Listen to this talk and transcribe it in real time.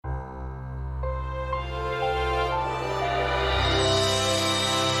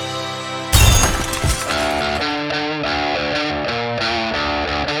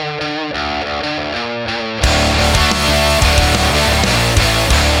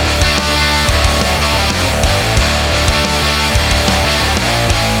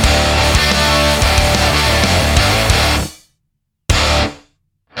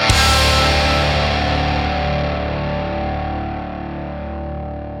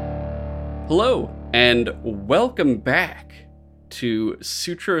Hello, and welcome back to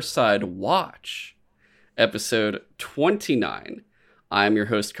Sutroside Watch, episode 29. I'm your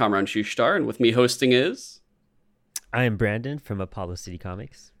host, Kamran Shushtar, and with me hosting is... I am Brandon from Apollo City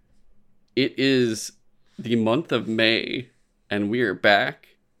Comics. It is the month of May, and we are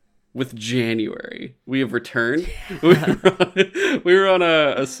back with January. We have returned. We were on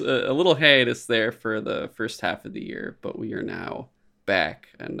a little hiatus there for the first half of the year, but we are now back,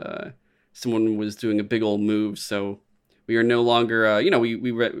 and someone was doing a big old move, so we are no longer,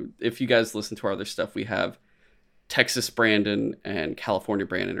 if you guys listen to our other stuff, we have Texas Brandon and California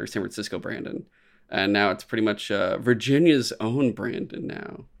Brandon, or San Francisco Brandon, and now it's pretty much Virginia's own Brandon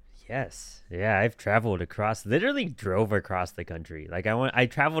now. Yes. Yeah, I've traveled literally drove across the country. I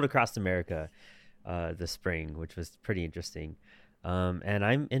traveled across America this spring, which was pretty interesting. And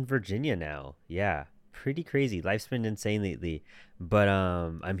I'm in Virginia now. Yeah, pretty crazy. Life's been insane lately, but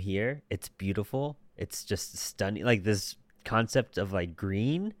I'm here. It's beautiful. It's just stunning. Like this concept of like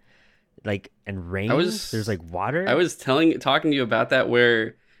green, like and rain. There's like water. I was talking to you about that,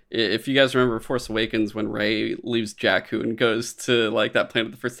 where if you guys remember Force Awakens, when Rey leaves Jakku and goes to like that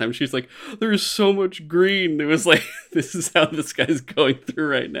planet the first time, she's like, "There's so much green." It was like, this is how this guy's going through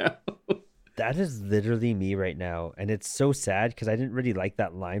right now. That is literally me right now, and it's so sad because I didn't really like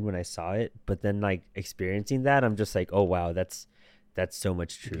that line when I saw it, but then like experiencing that, I'm just like, oh wow, that's so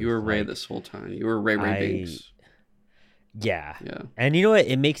much truth. You were Rey this whole time. You were Rey Binks. Yeah. And you know what?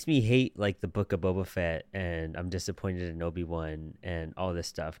 It makes me hate like the Book of Boba Fett, and I'm disappointed in Obi-Wan and all this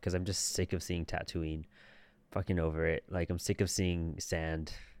stuff because I'm just sick of seeing Tatooine. Fucking over it. Like I'm sick of seeing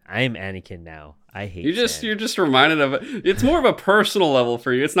sand. I am Anakin now. I hate sand. You're just reminded of it. It's more of a personal level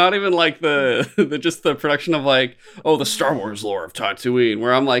for you. It's not even like the just the production of like, oh, the Star Wars lore of Tatooine,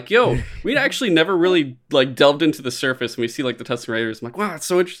 where I'm like, yo, we actually never really like delved into the surface, and we see like the Tusken Raiders. I'm like, wow, it's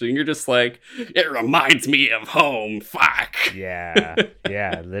so interesting. You're just like, it reminds me of home. Fuck. Yeah,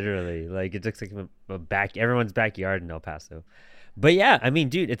 literally. Like it looks like everyone's backyard in El Paso. But yeah, I mean,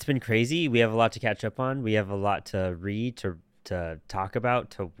 dude, it's been crazy. We have a lot to catch up on. We have a lot to read, to talk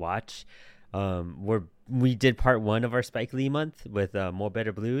about, to watch. We did part 1 of our Spike Lee month with More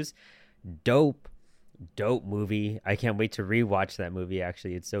Better Blues. Dope movie. I can't wait to rewatch that movie.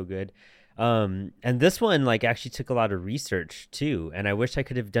 Actually, it's so good. And this one like actually took a lot of research too, and I wish I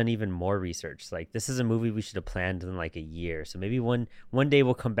could have done even more research. Like this is a movie we should have planned in like a year, so maybe one day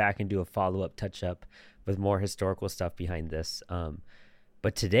we'll come back and do a follow-up touch-up with more historical stuff behind this.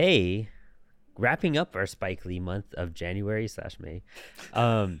 But today, wrapping up our Spike Lee month of January/May,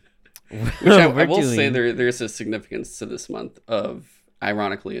 which I will say there's a significance to this month of,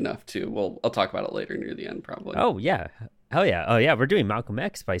 ironically enough, too. Well, I'll talk about it later near the end, probably. Oh yeah, hell yeah. Oh yeah, we're doing Malcolm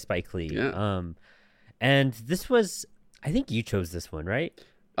X by Spike Lee. Yeah. And this was, I think you chose this one, right?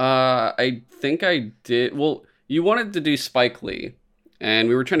 I think I did. Well, you wanted to do Spike Lee, and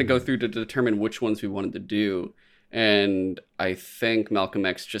we were trying to go through to determine which ones we wanted to do. And I think Malcolm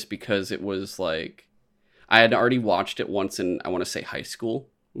X, just because it was like, I had already watched it once in, I want to say, high school.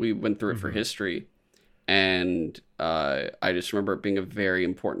 We went through it for history. And I just remember it being a very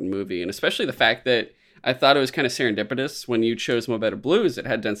important movie. And especially the fact that I thought it was kind of serendipitous when you chose Mo' Better Blues. It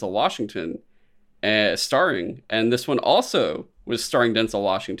had Denzel Washington starring. And this one also was starring Denzel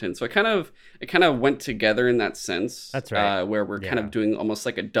Washington. So it kind of went together in that sense. That's right. Where we're kind of doing almost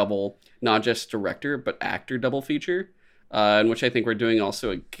like a double, not just director, but actor double feature. In which I think we're doing also,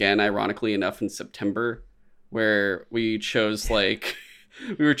 again, ironically enough, in September, where we chose like...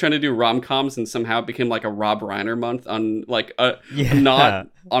 we were trying to do rom-coms, and somehow it became like a Rob Reiner month on like not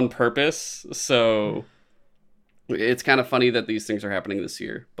on purpose. So it's kind of funny that these things are happening this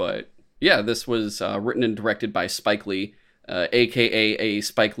year. But yeah, this was written and directed by Spike Lee, aka a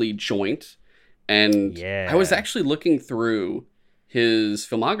Spike Lee joint. And I was actually looking through his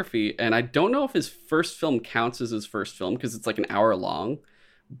filmography, and I don't know if his first film counts as his first film because it's like an hour long,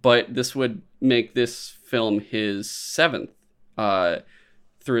 but this would make this film his 7th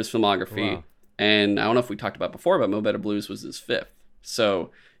through his filmography. Wow. And I don't know if we talked about before, but Mo' Better Blues was his 5th. So,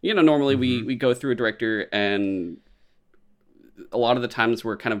 normally we go through a director, and a lot of the times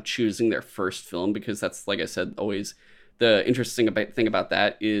we're kind of choosing their first film, because that's, like I said, always the interesting thing about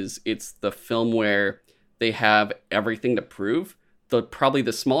that is it's the film where they have everything to prove, probably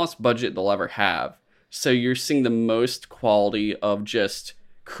the smallest budget they'll ever have. So you're seeing the most quality of just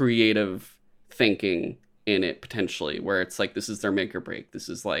creative thinking in it, potentially, where it's like, this is their make or break. This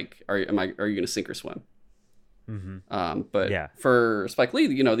is like, are you going to sink or swim? But for Spike Lee,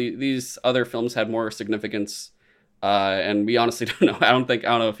 these other films had more significance, and we honestly don't know. I don't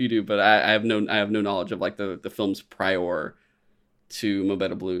know if you do, but I have no knowledge of like the films prior to Mo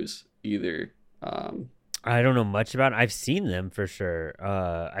Better Blues either. I don't know much about it. I've seen them for sure.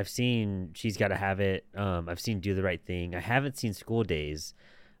 I've seen She's Gotta Have It. I've seen Do the Right Thing. I haven't seen School Days.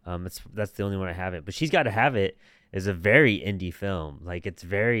 That's the only one I haven't. But She's Gotta Have It is a very indie film. Like, it's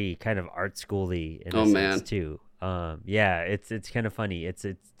very kind of art schooly in a sense too. Yeah, it's kind of funny. It's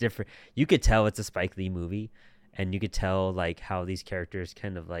different. You could tell it's a Spike Lee movie, and you could tell like how these characters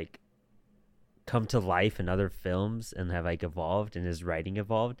kind of like come to life in other films and have like evolved, and his writing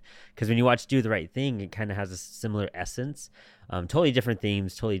evolved. Because when you watch Do the Right Thing, it kind of has a similar essence. Totally different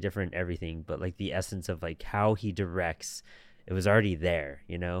themes, totally different everything, but like the essence of like how he directs, it was already there.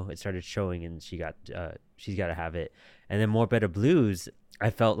 It started showing, and She's Gotta Have It. And then More Better Blues, I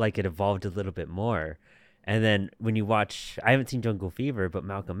felt like it evolved a little bit more. And then when you watch, I haven't seen Jungle Fever, but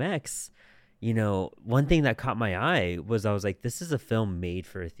Malcolm X, one thing that caught my eye was, I was like, this is a film made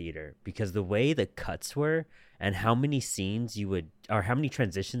for a theater, because the way the cuts were and how many scenes or how many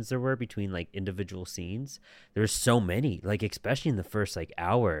transitions there were between like individual scenes. There were so many, like, especially in the first like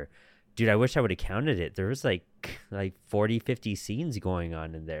hour. Dude, I wish I would have counted it. There was like 40, 50 scenes going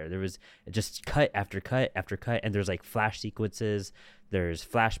on in there. There was just cut after cut after cut. And there's like flash sequences. There's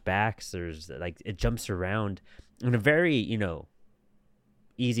flashbacks. There's like, it jumps around in a very,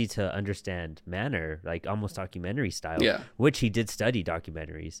 easy to understand manner, like almost documentary style, which he did study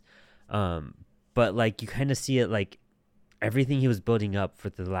documentaries. But like, you kind of see it, like everything he was building up for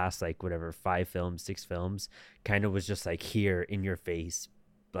the last, like, whatever, 5 films, 6 films kind of was just like here in your face,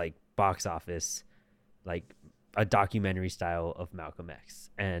 like box office, like a documentary style of Malcolm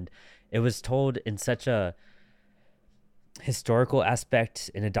X. And it was told in such a historical aspect,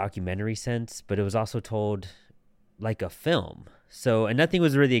 in a documentary sense, but it was also told like a film. So, and nothing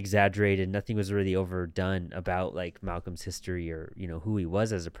was really exaggerated, nothing was really overdone about like Malcolm's history or who he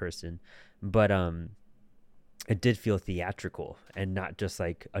was as a person, but it did feel theatrical and not just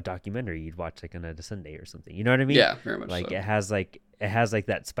like a documentary you'd watch like on a Sunday or something. You know what I mean? Yeah, very much. Like so. it has like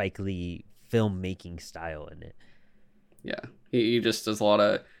that Spike Lee filmmaking style in it. Yeah, he just does a lot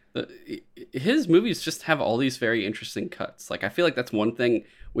of his movies just have all these very interesting cuts. Like, I feel like that's one thing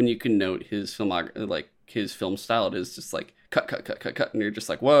when you can note his his film style. It is just like cut, and you're just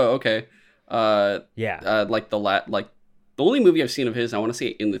like, whoa, okay. Like the only movie I've seen of his, I want to say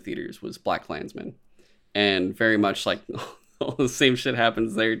in the theaters, was Black Klansman, and very much like all the same shit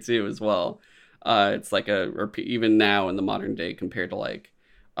happens there too as well. It's like even now in the modern day compared to like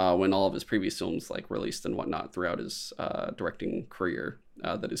when all of his previous films like released and whatnot throughout his directing career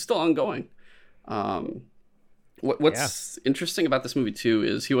that is still ongoing. What's interesting about this movie too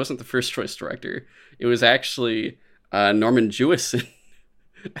is he wasn't the first choice director. It was actually Norman Jewison.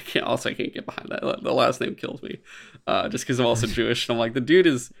 I can't get behind that. The last name kills me, just because I'm also Jewish. And I'm like, the dude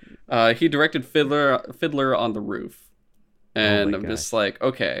is. He directed Fiddler on the Roof, and I'm just like,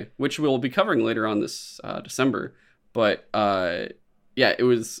 okay, which we'll be covering later on this December. But it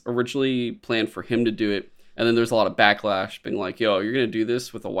was originally planned for him to do it, and then there's a lot of backlash, being like, yo, you're gonna do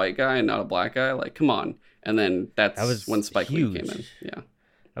this with a white guy and not a black guy? Like, come on. And then that was when Spike Lee came in. Yeah.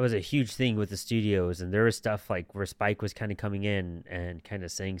 That was a huge thing with the studios, and there was stuff like where Spike was kind of coming in and kind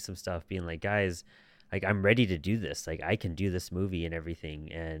of saying some stuff, being like, guys, like, I'm ready to do this. Like, I can do this movie and everything.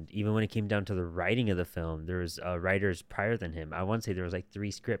 And even when it came down to the writing of the film, there was writers prior than him. I want to say there was like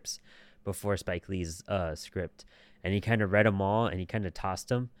 3 scripts before Spike Lee's script, and he kind of read them all and he kind of tossed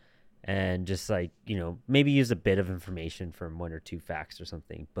them and just like, maybe use a bit of information from 1 or 2 facts or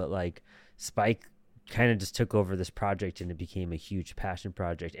something. But like, Spike kind of just took over this project, and it became a huge passion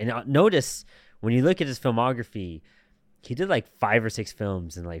project. And notice when you look at his filmography, he did like 5 or 6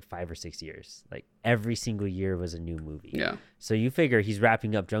 films in like 5 or 6 years. Like every single year was a new movie. Yeah. So you figure he's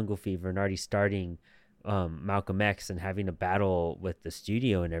wrapping up Jungle Fever and already starting Malcolm X and having a battle with the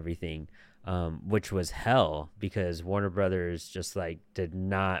studio and everything, which was hell, because Warner Brothers just like did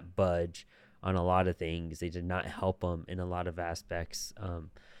not budge on a lot of things. They did not help him in a lot of aspects.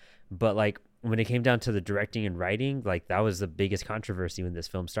 But like, when it came down to the directing and writing, like that was the biggest controversy when this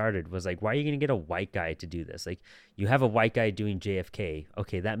film started, was like, why are you going to get a white guy to do this? Like, you have a white guy doing JFK.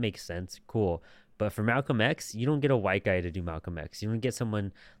 Okay, that makes sense. Cool. But for Malcolm X, you don't get a white guy to do Malcolm X. You don't get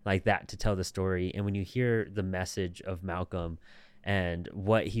someone like that to tell the story. And when you hear the message of Malcolm and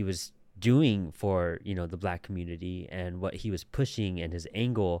what he was doing for, the black community and what he was pushing and his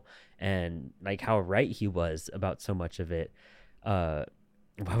angle and like how right he was about so much of it,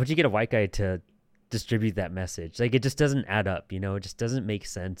 why would you get a white guy to distribute that message? Like, it just doesn't add up, it just doesn't make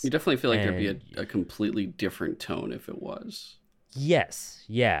sense. You definitely feel like there'd be a completely different tone if it was. Yes.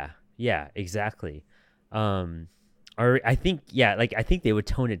 Yeah, exactly. Or I think they would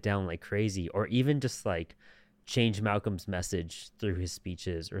tone it down like crazy, or even just like change Malcolm's message through his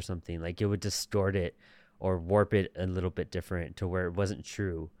speeches or something. Like it would distort it or warp it a little bit different to where it wasn't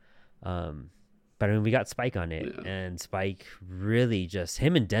true. But I mean, we got Spike on it, and Spike really just,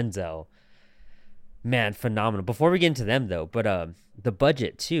 him and Denzel, man, phenomenal. Before we get into them though, but the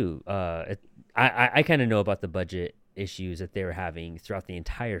budget too. I kind of know about the budget issues that they were having throughout the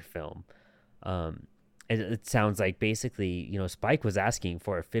entire film. It sounds like basically, you know, Spike was asking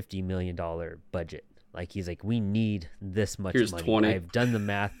for a $50 million budget. Like he's like, we need this much Here's money. 20. I've done the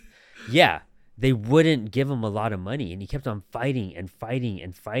math. Yeah. They wouldn't give him a lot of money, and he kept on fighting and fighting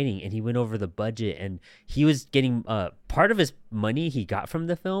and fighting, and he went over the budget, and he was getting part of his money he got from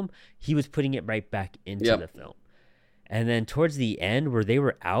the film, he was putting it right back into the film. And then towards the end, where they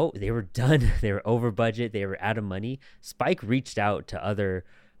were out, they were done, they were over budget, they were out of money, Spike reached out to other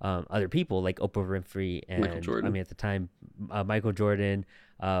people like Oprah Winfrey and Michael Jordan. I mean, at the time, Michael Jordan,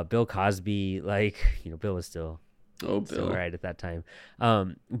 Bill Cosby, like, you know, Bill was still right at that time.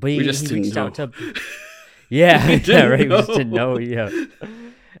 But he reached out to yeah, right. We just didn't know. Yeah.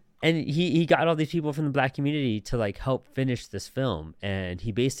 And he got all these people from the Black community to like help finish this film. And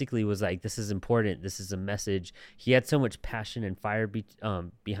he basically was like, this is important. This is a message. He had so much passion and fire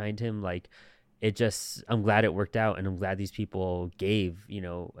behind him. Like it just, I'm glad it worked out, and I'm glad these people gave, you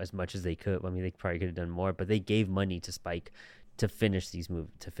know, as much as they could. I mean, they probably could have done more, but they gave money to Spike to finish this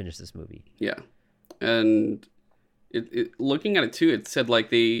movie. Yeah. And looking at it too, it said like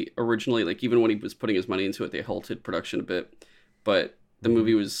they originally, like even when he was putting his money into it, they halted production a bit, but the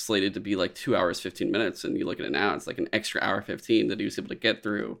movie was slated to be like 2 hours 15 minutes, and you look at it now, it's like an extra hour 15 that he was able to get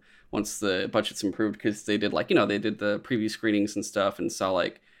through once the budget's improved, because they did, like, you know, they did the preview screenings and stuff and saw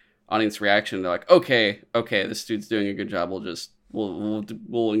like audience reaction. They're like, okay, this dude's doing a good job,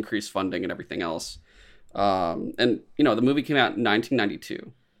 we'll increase funding and everything else. And you know, the movie came out in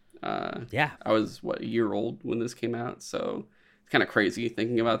 1992. I was a year old when this came out, so it's kind of crazy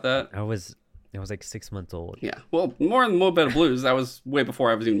thinking about that. I was like 6 months old. Yeah, well, more than Mo Better Blues, that was way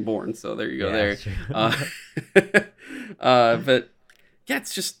before I was even born, so there you go. But yeah,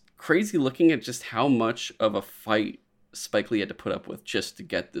 it's just crazy looking at just how much of a fight Spike Lee had to put up with just to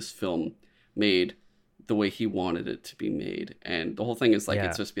get this film made the way he wanted it to be made. And the whole thing is like,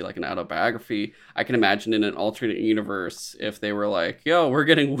 it's supposed to be like an autobiography. I can imagine in an alternate universe if they were like, yo, we're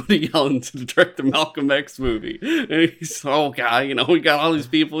getting Woody Allen to direct the Malcolm X movie, and he's, oh god, you know, we got all these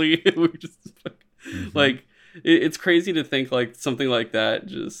people we're just like, it's crazy to think like something like that.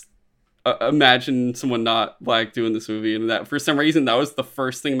 Just imagine someone not black doing this movie, and that for some reason that was the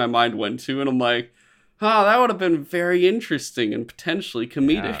first thing my mind went to, and I'm like, oh, that would have been very interesting and potentially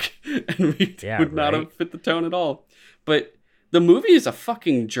comedic. Yeah. And we would not have fit the tone at all. But the movie is a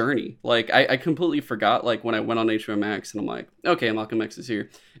fucking journey. Like, I completely forgot, like, when I went on HBO Max, and I'm like, okay, Malcolm X is here.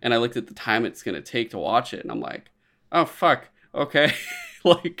 And I looked at the time it's going to take to watch it, and I'm like, oh, fuck, okay.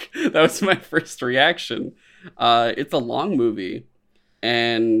 Like, that was my first reaction. It's a long movie.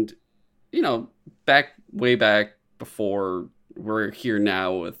 And, you know, way back before we're here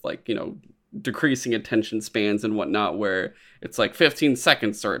now with, like, you know, decreasing attention spans and whatnot, where it's like 15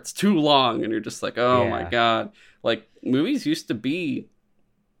 seconds or it's too long, and you're just like, oh my god. Like, movies used to be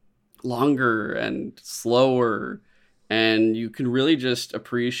longer and slower, and you can really just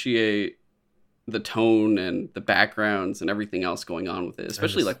appreciate the tone and the backgrounds and everything else going on with it,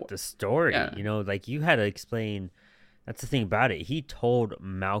 especially like the story. You know, like, you had to explain. That's the thing about it, he told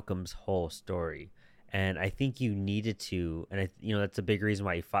Malcolm's whole story. And I think you needed to, and you know, that's a big reason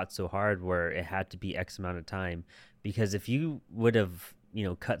why he fought so hard, where it had to be X amount of time. Because if you would have, you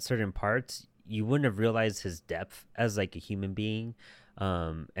know, cut certain parts, you wouldn't have realized his depth as like a human being,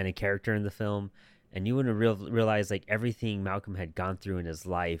 and a character in the film. And you wouldn't have realized like everything Malcolm had gone through in his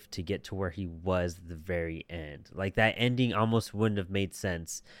life to get to where he was at the very end. Like, that ending almost wouldn't have made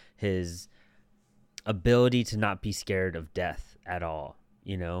sense. His ability to not be scared of death at all.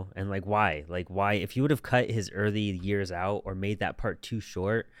 You know, and like, why if you would have cut his early years out or made that part too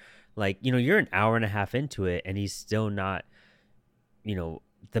short, like, you know, you're an hour and a half into it and he's still not, you know,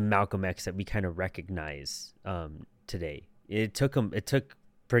 the Malcolm X that we kind of recognize today. It took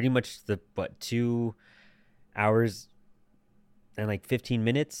pretty much 2 hours and like 15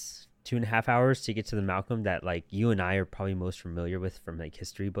 minutes, 2.5 hours to get to the Malcolm that like you and I are probably most familiar with from like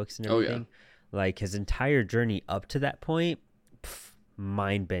history books and everything. Like, his entire journey up to that point,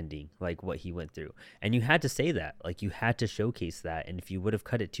 mind-bending, like what he went through. And you had to say that, like, you had to showcase that. And if you would have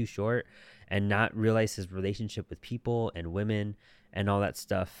cut it too short and not realized his relationship with people and women and all that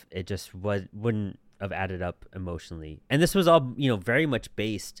stuff, it just wouldn't have added up emotionally. And this was all, you know, very much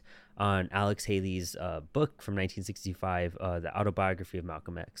based on Alex Haley's book from 1965, the autobiography of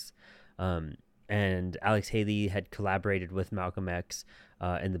Malcolm X. And and Alex Haley had collaborated with Malcolm X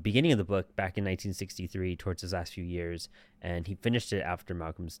in the beginning of the book back in 1963, towards his last few years, and he finished it after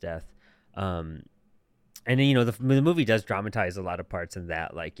Malcolm's death. And you know, the movie does dramatize a lot of parts in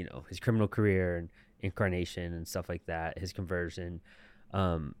that, like, you know, his criminal career and incarnation and stuff like that, his conversion.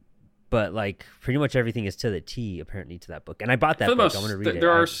 But like pretty much everything is to the T apparently to that book. And I bought that book. I want to read it. There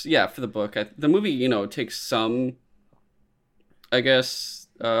are for the book. The movie, you know, takes some, I guess,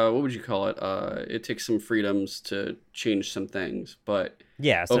 what would you call it? It takes some freedoms to change some things, but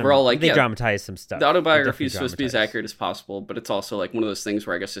yeah, overall, like, they dramatize some stuff. The autobiography is supposed to be as accurate as possible, but it's also like one of those things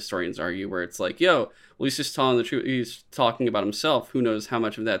where I guess historians argue where it's like, yo, well, he's just telling the truth. He's talking about himself. Who knows how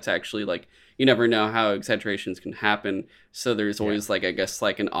much of that's actually, like, you never know how exaggerations can happen. So there's always like, I guess,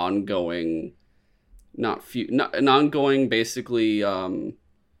 like an ongoing, an ongoing, basically,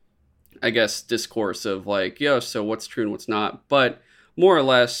 I guess, discourse of like, yo, so what's true and what's not. But more or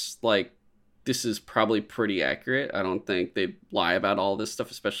less, like, this is probably pretty accurate. I don't think they lie about all this stuff,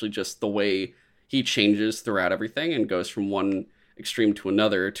 especially just the way he changes throughout everything and goes from one extreme to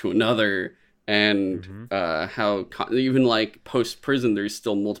another, and how even like post prison, there's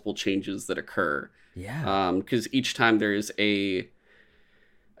still multiple changes that occur. Yeah. Because each time there's I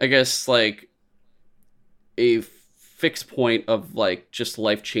guess, like a fixed point of like just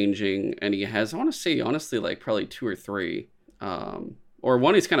life changing, and he has, I want to say honestly, like probably 2 or 3, or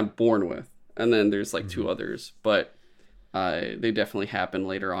one he's kind of born with. And then there's like 2 others, but they definitely happen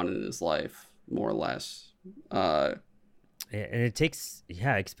later on in his life, more or less. And it takes,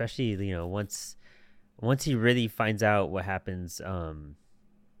 especially, you know, once he really finds out what happens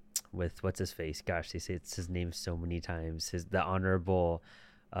with what's his face. Gosh, they say it's his name so many times. The honorable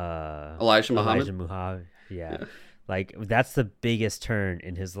Elijah Muhammad. Yeah. Like that's the biggest turn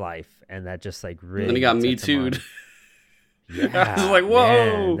in his life, and that just like really. And then he got Me Too'd. Yeah, I was like, whoa,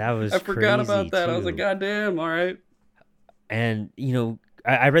 man, that was I forgot about that. Too. I was like, God damn, all right. And, you know,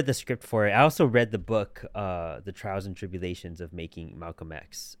 I read the script for it. I also read the book, The Trials and Tribulations of Making Malcolm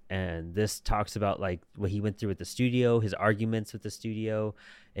X. And this talks about like what he went through with the studio, his arguments with the studio.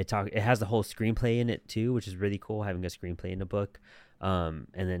 It has the whole screenplay in it too, which is really cool, having a screenplay in a book. And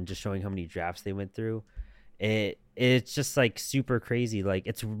then just showing how many drafts they went through. It's just like super crazy. Like,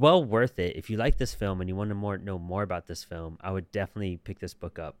 it's well worth it. If you like this film and you want to know more about this film, I would definitely pick this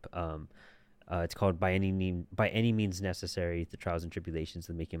book up. It's called By Any Means Necessary: The Trials and Tribulations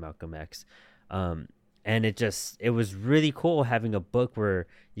of Making Malcolm X. And it was really cool having a book where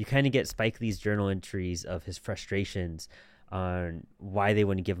you kind of get Spike Lee's journal entries of his frustrations on why they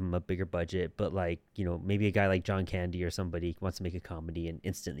wouldn't give him a bigger budget. But like, you know, maybe a guy like John Candy or somebody wants to make a comedy and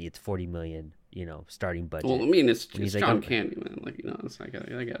instantly it's 40 million, you know, starting budget. Well, I mean, it's John Candy, man. Like, you know, it's like,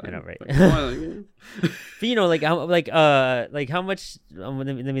 I get it. I know, right? Like, but you know, like how much? Let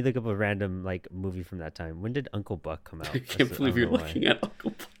me look up a random like movie from that time. When did Uncle Buck come out? I can't believe you're looking at Uncle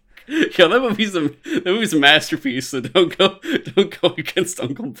Buck. Yeah, that movie's a masterpiece. So don't go against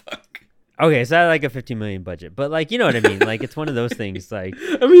Uncle Buck. Okay, so I had like a 15 million budget, but like, you know what I mean? Like, it's one of those things. Like,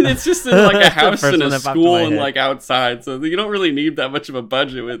 I mean, it's just in like a house and a school and like outside, so you don't really need that much of a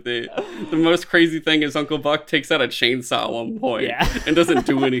budget with it. The most crazy thing is Uncle Buck takes out a chainsaw at one point and doesn't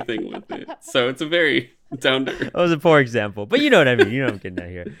do anything with it. So it's a very down to earth. That was a poor example, but you know what I mean. You know what I'm getting at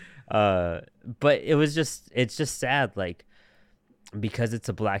here. But it's just sad, like, because it's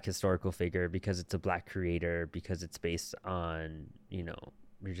a Black historical figure, because it's a Black creator, because it's based on, you know,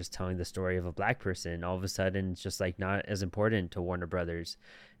 you're just telling the story of a Black person. All of a sudden, it's just like not as important to Warner Brothers,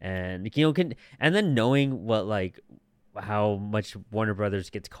 and you know, and then knowing what like how much Warner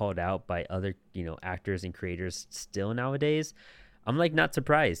Brothers gets called out by other, you know, actors and creators still nowadays. I'm like not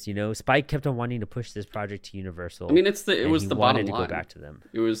surprised. You know, Spike kept on wanting to push this project to Universal. I mean, it was the bottom line. To go back to them.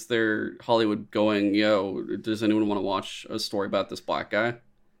 It was their Hollywood going, yo, does anyone want to watch a story about this Black guy?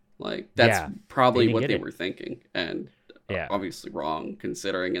 Like, that's probably what they were thinking, and obviously wrong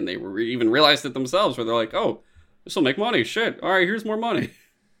considering, and they were even realized it themselves, where they're like, oh, this will make money. Shit, all right, here's more money.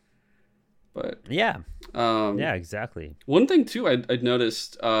 But yeah, exactly. One thing too, I'd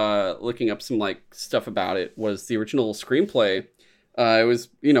noticed looking up some like stuff about it was the original screenplay. It was,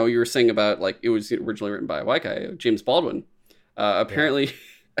 you know, you were saying about like it was originally written by a white guy, James Baldwin. Apparently,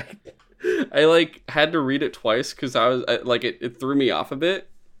 I like had to read it twice because it threw me off a bit.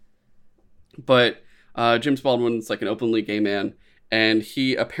 But James Baldwin's like an openly gay man, and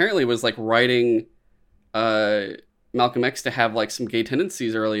he apparently was like writing Malcolm X to have like some gay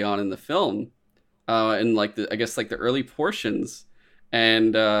tendencies early on in the film, in like I guess the early portions.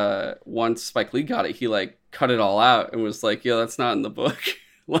 And once Spike Lee got it, he like cut it all out and was like, "Yo, that's not in the book."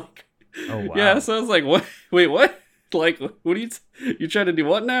 Like, oh wow. Yeah, so I was like, "What? Wait, what? Like, what are you trying to do?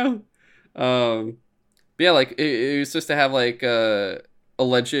 What now?" But yeah, like it was just to have like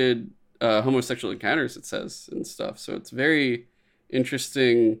alleged homosexual encounters, it says, and stuff. So it's very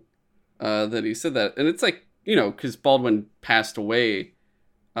interesting that he said that, and it's like, you know, because Baldwin passed away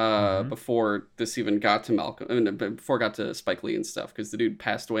Hmm. before this even got to Malcolm, I mean, before it got to Spike Lee and stuff, because the dude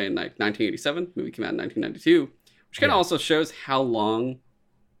passed away in like 1987. Movie came out in 1992, which kind of Yeah. also shows how long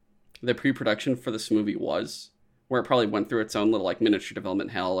the pre-production for this movie was, where it probably went through its own little like miniature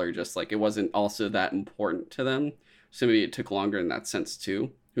development hell, or just like it wasn't also that important to them. So maybe it took longer in that sense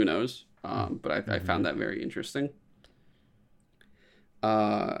too. Who knows? But I Mm-hmm. found that very interesting.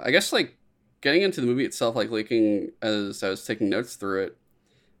 I guess like getting into the movie itself, like looking as I was taking notes through it,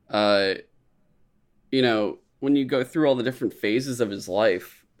 uh, you know, when you go through all the different phases of his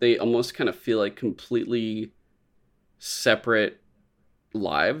life, they almost kind of feel like completely separate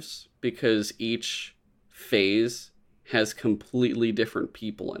lives because each phase has completely different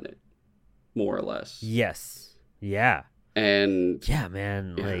people in it, more or less. Yes. Yeah. And Yeah,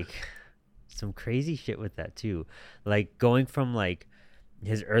 man. yeah, Like some crazy shit with that too. Like going from like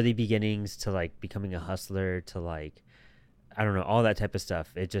his early beginnings to like becoming a hustler to like I don't know, all that type of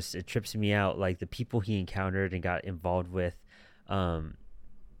stuff. It trips me out. Like the people he encountered and got involved with. Um,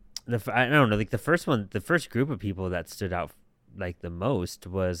 I don't know, like the first group of people that stood out like the most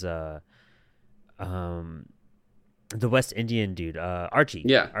was um the West Indian dude, Archie.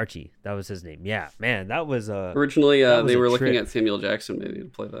 yeah. Archie, that was his name. Yeah, man, Originally, that was they a were looking at trip. Samuel Jackson maybe to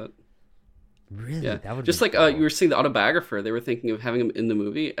play that. Really, Yeah, that would have just been like you cool. were seeing the autobiographer, they were thinking of having him in the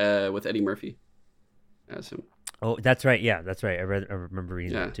movie with Eddie Murphy as him. Oh, that's right. Yeah, that's right. I remember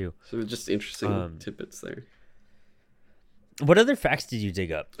reading Yeah, that too. so just interesting Um, tidbits there. what other facts did you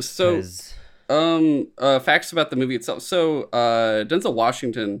dig up? So, Because facts about the movie itself. So, Denzel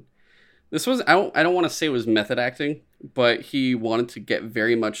Washington. This was I don't want to say it was method acting, but he wanted to get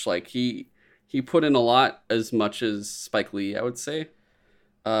very much like he put in a lot as much as Spike Lee, I would say.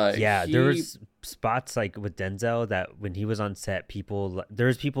 yeah, there He was spots like with Denzel that when he was on set,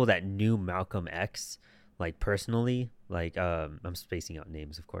 there's people that knew Malcolm X like personally. Like I'm spacing out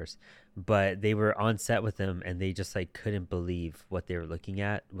names, of course, but they were on set with him and they just like couldn't believe what they were looking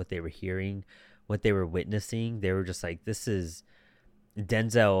at, what they were hearing, what they were witnessing. They were just like, this is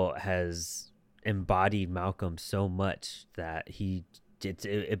Denzel has embodied Malcolm so much that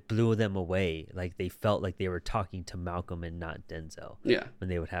it blew them away. Like they felt like they were talking to Malcolm and not Denzel yeah. when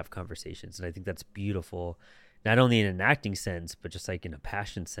they would have conversations. And I think that's beautiful, not only in an acting sense, but just like in a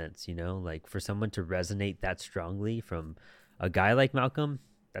passion sense, you know, like for someone to resonate that strongly from a guy like Malcolm,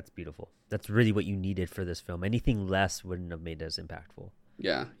 that's beautiful. That's really what you needed for this film. Anything less wouldn't have made it as impactful.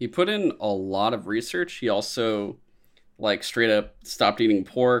 Yeah, he put in a lot of research. He also like straight up stopped eating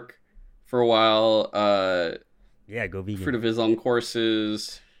pork for a while. Yeah, go Fruit vegan. of Islam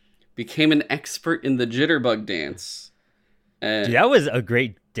courses. Became an expert in the jitterbug dance. Dude, And that was a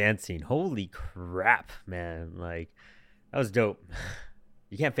great dance scene. Holy crap, man. Like, that was dope.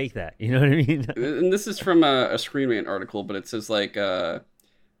 You can't fake that. You know what I mean? this is from a Screen Rant article, but it says like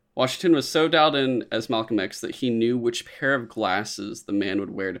Washington was so dialed in as Malcolm X that he knew which pair of glasses the man would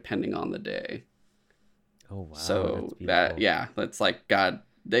wear depending on the day. Oh, wow. That's So that beautiful. yeah, that's like God.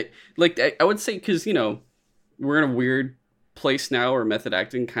 They like I would say because you know we're in a weird place now where method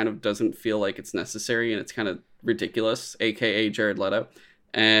acting kind of doesn't feel like it's necessary and it's kind of ridiculous, aka Jared Leto.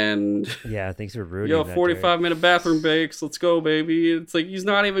 And Yeah, thanks for yo, ruining that, Jared. 45-minute bathroom breaks, let's go, baby. It's like he's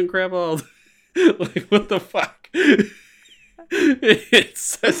not even crap old. Like what the fuck? It's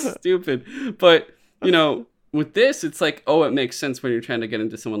so stupid. But you know, with this, it's like, oh, it makes sense when you're trying to get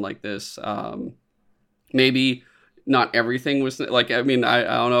into someone like this. Maybe not everything was like, I mean, I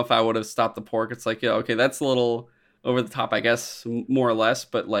don't know if I would have stopped the pork. It's like, yeah, okay, that's a little over the top, I guess, more or less,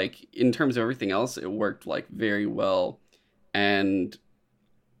 but like in terms of everything else, it worked like very well. And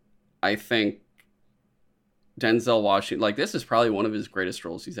I think Denzel Washington, like this is probably one of his greatest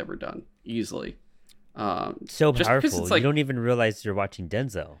roles he's ever done, easily. So Just because powerful. it's You like, don't even realize you're watching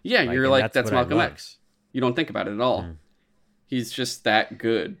Denzel. yeah, Like, you're and like, that's that's what I Malcolm love. X. You don't think about it at all. Mm. He's just that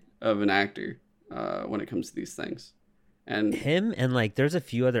good of an actor when it comes to these things. And Him and like, there's a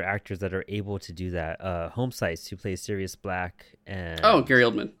few other actors that are able to do that. Home Slice, who plays Sirius Black, oh, and Gary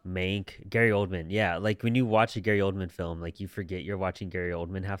Oldman. Mank, Gary Oldman. Yeah, like when you watch a Gary Oldman film, like you forget you're watching Gary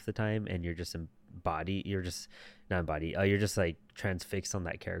Oldman half the time, and you're just embody. You're just not embody. You're just like transfixed on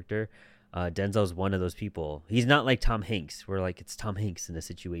that character. Denzel's one of those people. He's not like Tom Hanks, where like it's Tom Hanks in a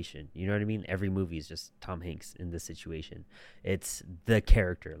situation. You know what I mean? Every movie is just Tom Hanks in this situation. It's the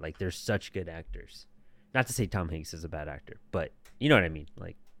character. Like they're such good actors. Not to say Tom Hanks is a bad actor, but you know what I mean.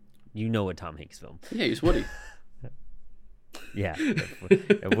 Like you know a Tom Hanks film. Yeah, he's Woody. Yeah,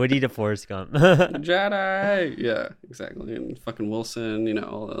 Woody to Forrest Gump. Jedi. Yeah, exactly. And fucking Wilson,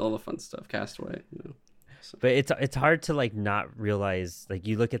 all the fun stuff. Castaway, So, But it's hard to like not realize, like,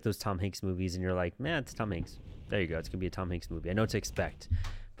 you look at those Tom Hanks movies and you're like, man, it's Tom Hanks. There you go. It's gonna be a Tom Hanks movie. I know what to expect.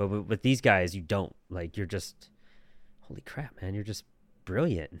 But with these guys, you don't. Like, you're just, holy crap, man, you're just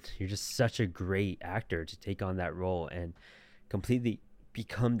brilliant. You're just such a great actor to take on that role and completely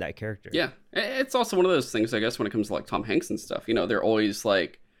become that character. yeah, it's also one of those things, I guess, when it comes to like Tom Hanks and stuff. They're always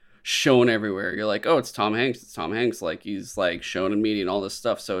like shown everywhere. You're like, oh, it's Tom Hanks. It's Tom Hanks. Like, he's like shown in media and all this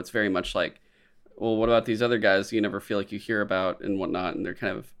stuff. So it's very much like, well, what about these other guys you never feel like you hear about and whatnot? And they're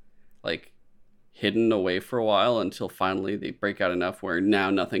kind of like hidden away for a while until finally they break out enough where now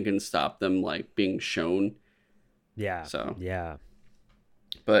nothing can stop them like being shown. Yeah. So yeah.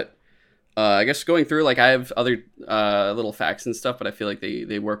 But I guess going through, like, I have other little facts and stuff, but I feel like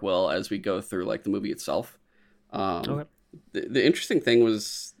they work well as we go through like the movie itself. Okay. The interesting thing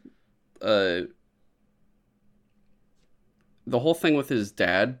was the whole thing with his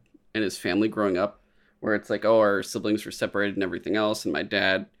dad and his family growing up, where it's like, oh, our siblings were separated and everything else, and my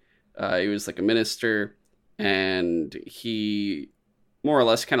dad, he was like a minister, and he more or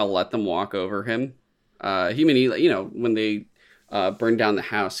less kind of let them walk over him. When they burn down the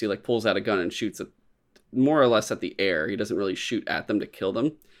house, he like pulls out a gun and shoots it more or less at the air. He doesn't really shoot at them to kill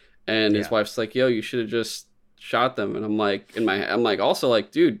them. And his wife's like, yo, you should have just shot them. And I'm like, also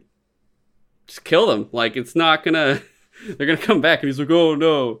like, dude, just kill them. Like, it's not gonna, they're gonna come back. And he's like, oh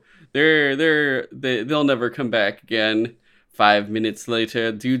no, they'll never come back again. 5 minutes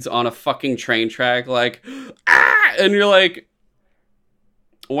later, dude's on a fucking train track, like, ah! And you're like,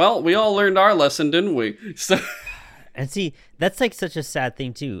 well, we all learned our lesson, didn't we? So, and see, that's like such a sad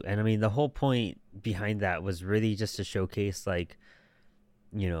thing too. And I mean, the whole point behind that was really just to showcase, like,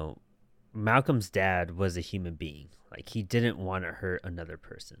 Malcolm's dad was a human being. Like, he didn't want to hurt another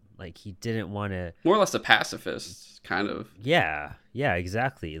person. Like, he didn't want to. More or less a pacifist, kind of. Yeah,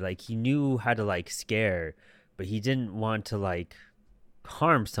 exactly. Like, he knew how to like scare, but he didn't want to like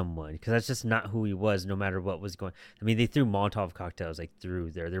harm someone, because that's just not who he was, no matter what was going. I mean, they threw Molotov cocktails like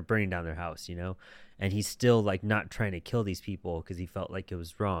through there. They're burning down their house, and he's still like not trying to kill these people because he felt like it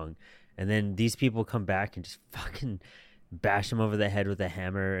was wrong. And then these people come back and just fucking bash him over the head with a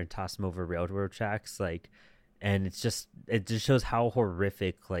hammer and toss him over railroad tracks, like. And it just shows how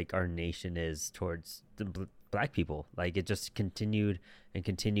horrific like our nation is towards the black people. Like, it just continued and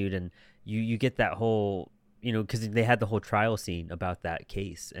continued, and you get that whole, because they had the whole trial scene about that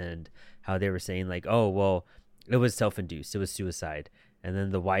case and how they were saying like, oh well, it was self-induced, it was suicide. And then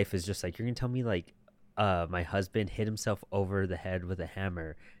the wife is just like, you're gonna tell me like my husband hit himself over the head with a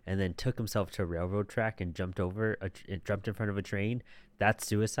hammer and then took himself to a railroad track and jumped in front of a train? That's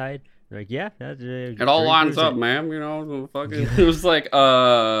suicide? They're like, yeah, it all lines up, ma'am. Fucking. It was like,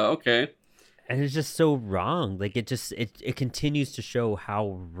 okay. And it's just so wrong. Like, it continues to show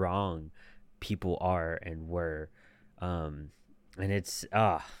how wrong people are and were, and it's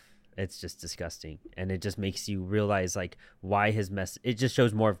just disgusting. And it just makes you realize like why his mess. It just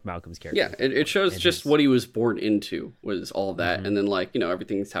shows more of Malcolm's character. Yeah, it shows just what he was born into was all that, and then like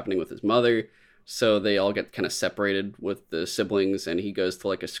everything's happening with his mother. So they all get kind of separated with the siblings, and he goes to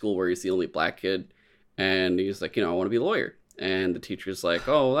like a school where he's the only black kid, and he's like, I want to be a lawyer. And the teacher's like,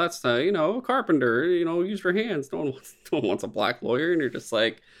 oh, that's a carpenter, use your hands. No one wants a black lawyer. And you're just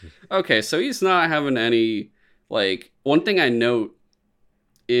like, okay, so he's not having any, like, one thing I note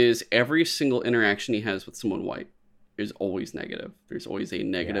is every single interaction he has with someone white is always negative. There's always a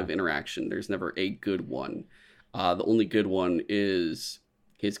negative interaction. There's never a good one. The only good one is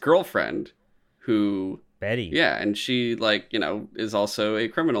his girlfriend, who Betty. Yeah, and she is also a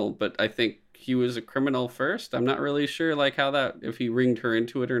criminal, but I think he was a criminal first. I'm not really sure like how that, if he ringed her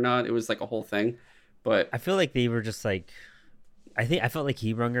into it or not. It was like a whole thing. But I feel like they were just like, I felt like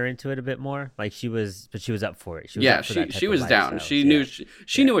he rung her into it a bit more. Like, she was up for it. She was down. She knew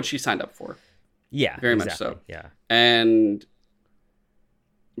she knew what she signed up for. Yeah, very much so. Yeah. And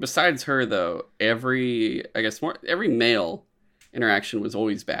besides her though, every male interaction was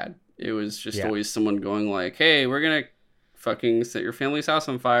always bad. It was just always someone going like, hey, we're going to fucking set your family's house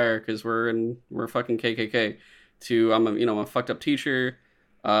on fire because we're fucking KKK. To, I'm a fucked up teacher.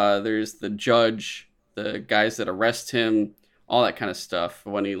 There's the judge, the guys that arrest him, all that kind of stuff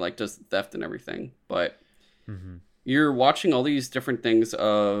when he like does the theft and everything. But you're watching all these different things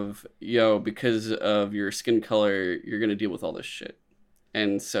of, because of your skin color, you're going to deal with all this shit.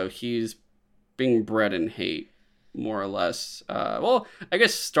 And so he's being bred in hate. More or less. Well, I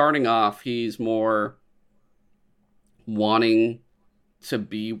guess starting off, he's more wanting to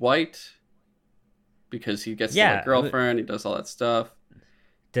be white because he gets the Yeah, like girlfriend, he does all that stuff.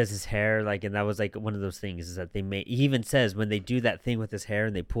 does his hair like, and that was like one of those things is that they may, he even says when they do that thing with his hair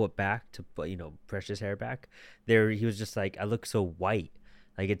and they pull it back to put, brush his hair back there, he was just like, I look so white.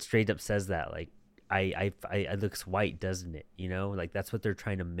 Like it straight up says that, like I looks white, doesn't it? Like that's what they're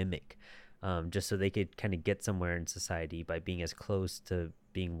trying to mimic, just so they could kind of get somewhere in society by being as close to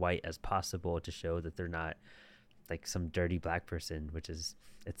being white as possible to show that they're not like some dirty black person, which is,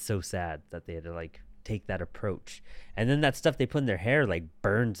 it's so sad that they had to like take that approach. And then that stuff they put in their hair like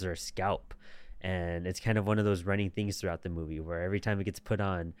burns their scalp, and it's kind of one of those running things throughout the movie where every time it gets put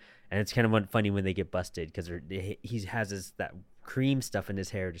on, and it's kind of funny when they get busted because he has that cream stuff in his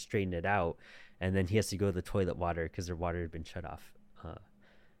hair to straighten it out, and then he has to go to the toilet water because their water had been shut off.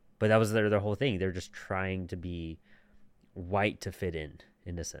 But that was their whole thing. They're just trying to be white to fit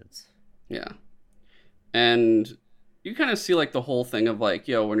in a sense. Yeah. And you kind of see like the whole thing of like,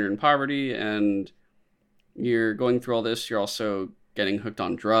 when you're in poverty and you're going through all this, you're also getting hooked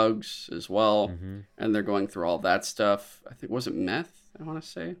on drugs as well. Mm-hmm. And they're going through all that stuff. I think, was it meth, I want to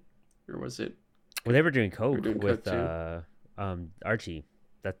say? Or was it? Well, they were doing coke with coke Archie.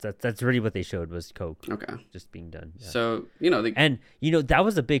 That's really what they showed was coke. Okay. Just being done. Yeah. So, that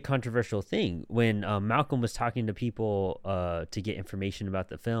was a big controversial thing when Malcolm was talking to people to get information about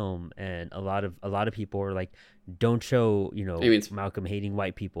the film, and a lot of people were like, don't show, Malcolm hating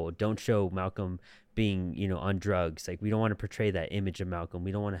white people. Don't show Malcolm being, on drugs. Like, we don't want to portray that image of Malcolm.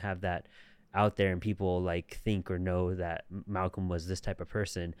 We don't want to have that out there and people like think or know that Malcolm was this type of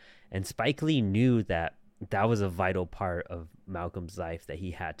person. And Spike Lee knew that was a vital part of Malcolm's life, that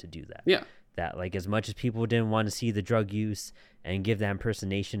he had to do that. Yeah. That like as much as people didn't want to see the drug use and give that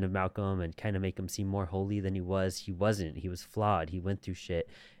impersonation of Malcolm and kind of make him seem more holy than he wasn't. He was flawed. He went through shit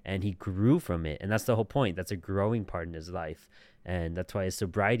and he grew from it. And that's the whole point. That's a growing part in his life. And that's why his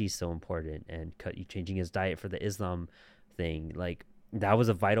sobriety is so important, and changing his diet for the Islam thing. Like that was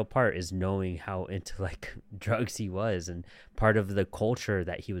a vital part, is knowing how into like drugs he was and part of the culture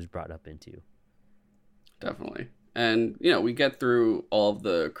that he was brought up into. Definitely. And, we get through all of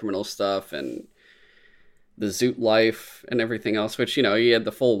the criminal stuff and the Zoot life and everything else, which, he had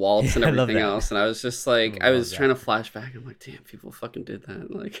the full waltz and everything else. And I was just like, I was trying to flash back. I'm like, damn, people fucking did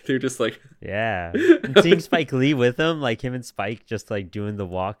that. Like, they're just like, yeah. And seeing Spike Lee with him, like him and Spike just like doing the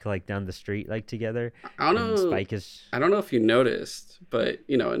walk, like down the street, like together. I don't know. I don't know if you noticed, but,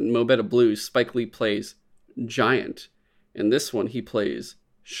 in Mo Better Blues, Spike Lee plays Giant. In this one, he plays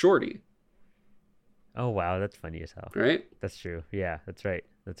Shorty. Oh wow, that's funny as hell. Right? That's true. Yeah, that's right.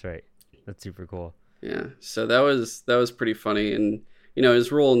 That's super cool. Yeah. So that was pretty funny, and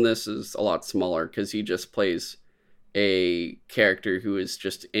his role in this is a lot smaller because he just plays a character who is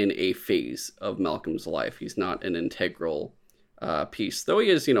just in a phase of Malcolm's life. He's not an integral piece, though he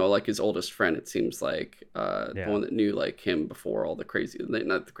is, like his oldest friend. It seems like the one that knew like him before all the crazy,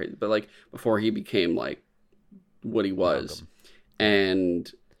 not the crazy, but like before he became like what he was, Malcolm.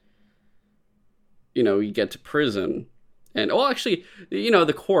 And you get to prison and, actually,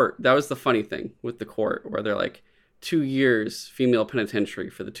 the court, that was the funny thing with the court where they're like 2 years female penitentiary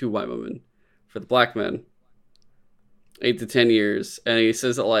for the 2 white women, for the black men, 8 to 10 years. And he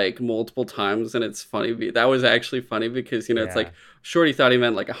says it like multiple times. And it's funny. That was actually funny because, it's like Shorty thought he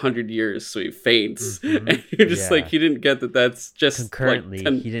meant like 100 years. So he faints. Mm-hmm. And you're just like, he didn't get that. That's just concurrently. Like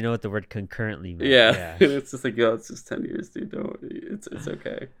 10... He didn't know what the word concurrently meant. Yeah. And it's just like, it's just 10 years, dude. It's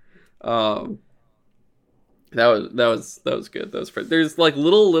okay. That was good. There's like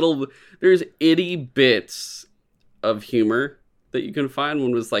there's itty bits of humor that you can find.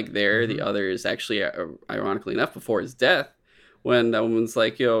 One was like there. Mm-hmm. The other is actually, ironically enough, before his death, when that woman's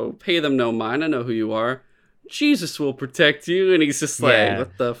like, pay them no mind. I know who you are. Jesus will protect you. And he's just like,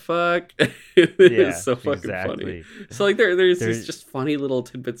 what the fuck? It's so fucking funny. So like there's just funny little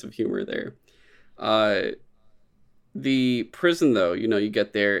tidbits of humor there. The prison though, you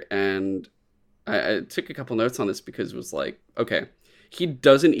get there, and I took a couple notes on this because it was like, okay, he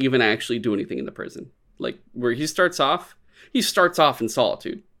doesn't even actually do anything in the prison. Like where he starts off in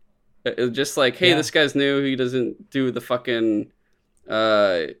solitude. Just like, hey, this guy's new. He doesn't do the fucking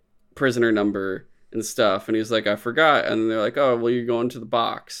prisoner number and stuff. And he's like, I forgot. And they're like, oh, well, you're going to the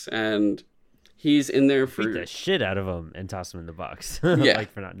box. And he's in there for... Beat the shit out of him and toss him in the box. Yeah.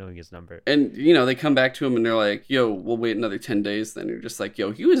 Like for not knowing his number. And, they come back to him and they're like, yo, we'll wait another 10 days. Then you're just like,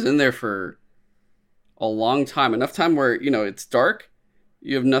 yo, he was in there for a long time. Enough time where, it's dark.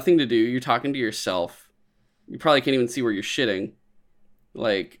 You have nothing to do. You're talking to yourself. You probably can't even see where you're shitting.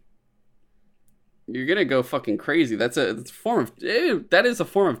 Like, you're gonna go fucking crazy. That is a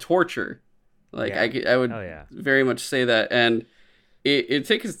form of torture. Like, I would very much say that. And it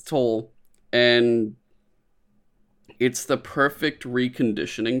takes its toll. And it's the perfect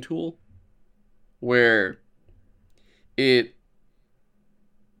reconditioning tool where it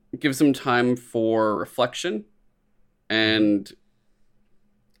gives him time for reflection, and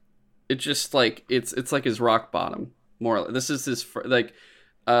it just like it's like his rock bottom more or less. This is his like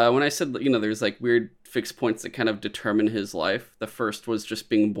when I said, you know, there's like weird fixed points that kind of determine his life. The first was just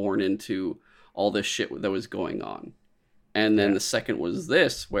being born into all this shit that was going on, and then the second was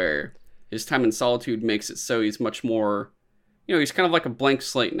this, where his time in solitude makes it so he's much more, you know, he's kind of like a blank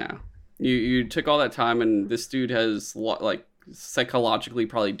slate now. You took all that time, and this dude has like psychologically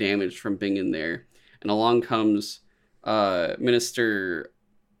probably damaged from being in there, and along comes Minister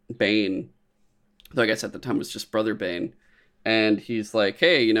Bane, though I guess at the time it was just Brother Bane, and he's like,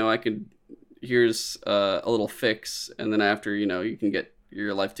 hey, you know, here's a little fix, and then after, you know, you can get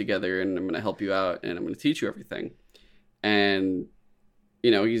your life together, and I'm going to help you out, and I'm going to teach you everything. And, you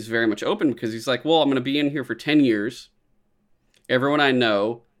know, he's very much open because he's like, well, I'm going to be in here for 10 years. Everyone I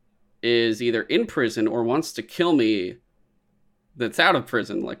know is either in prison or wants to kill me that's out of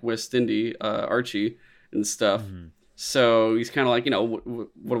prison, like West Indy, Archie and stuff. So he's kind of like, you know,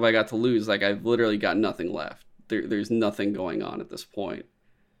 what have I got to lose? Like, I've literally got nothing left. There's nothing going on at this point.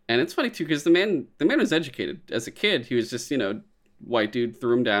 And it's funny too, because the man was educated. As a kid, he was just, you know, white dude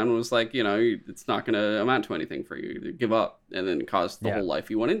threw him down and was like, you know, it's not going to amount to anything for you. Give up. And then caused the whole life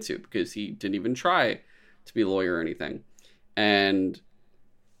he went into, because he didn't even try to be a lawyer or anything. And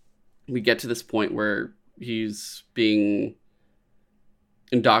we get to this point where he's being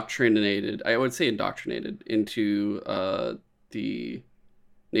indoctrinated, I would say indoctrinated, into the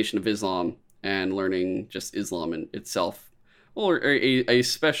Nation of Islam, and learning just Islam in itself, or a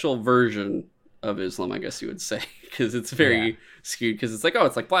special version of Islam, I guess you would say, because it's very skewed, because it's like, oh,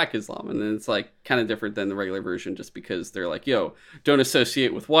 it's like Black Islam, and then it's like kind of different than the regular version, just because they're like, yo, don't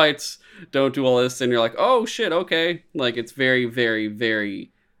associate with whites, don't do all this, and you're like, oh shit, okay. Like, it's very, very,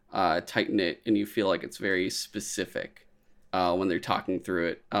 very tight-knit, and you feel like it's very specific when they're talking through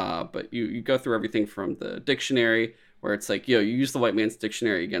it. But you go through everything from the dictionary, where it's like, yo, you use the white man's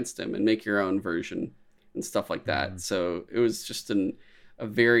dictionary against him and make your own version and stuff like that. So it was just a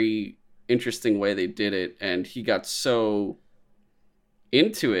very interesting way they did it, and he got so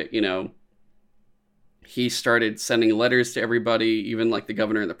into it, you know. He started sending letters to everybody, even like the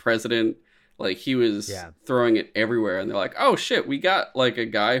governor and the president. Like, he was throwing it everywhere, and they're like, oh shit, we got like a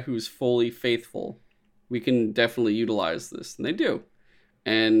guy who's fully faithful. We can definitely utilize this. And they do.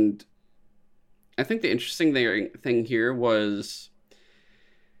 And I think the interesting thing here was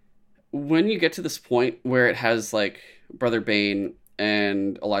when you get to this point where it has like Brother Bane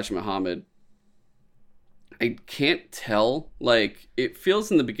and Elijah Muhammad, I can't tell. Like, it feels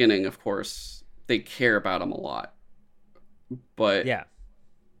in the beginning, of course, they care about him a lot. But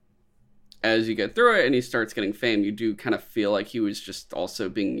as you get through it and he starts getting fame, you do kind of feel like he was just also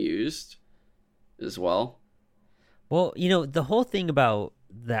being used as well. Well, you know, the whole thing about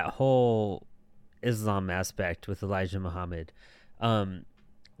that whole Islam aspect with Elijah Muhammad, and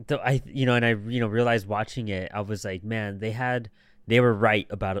I realized watching it, I was like, man, they were right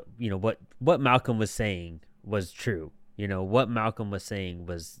about, you know, what Malcolm was saying was true. You know, what Malcolm was saying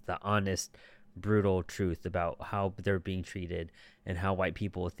was the honest, brutal truth about how they're being treated and how white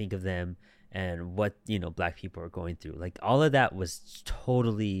people think of them and what, you know, Black people are going through. Like, all of that was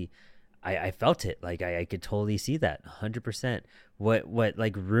totally, I felt it. Like, I could totally see that 100%. What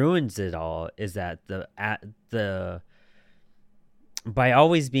like ruins it all is that by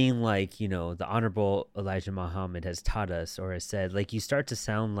always being like, you know, the Honorable Elijah Muhammad has taught us or has said, like, you start to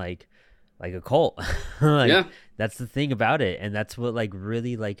sound like a cult. That's the thing about it. And that's what like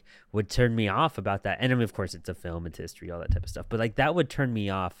really like would turn me off about that. And I mean, of course it's a film, it's history, all that type of stuff, but like that would turn me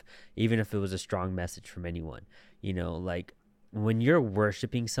off even if it was a strong message from anyone, you know. Like, when you're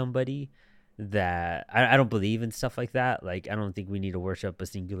worshiping somebody that I don't believe in stuff like that. Like, I don't think we need to worship a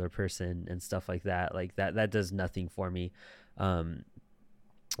singular person and stuff like that. Like that does nothing for me. But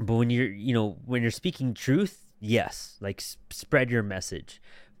when you're speaking truth, yes, like spread your message.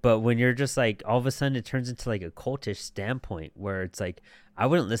 But when you're just like, all of a sudden it turns into like a cultish standpoint where it's like, I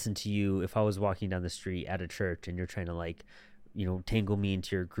wouldn't listen to you if I was walking down the street at a church and you're trying to like, you know, tangle me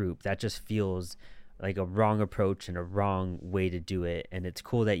into your group. That just feels like a wrong approach and a wrong way to do it. And it's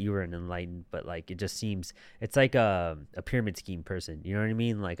cool that you were an enlightened, but like, it just seems, it's like a pyramid scheme person. You know what I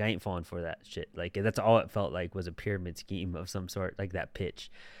mean? Like, I ain't falling for that shit. Like, that's all it felt like, was a pyramid scheme of some sort, like that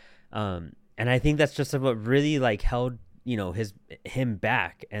pitch. And I think that's just what really like held, you know, him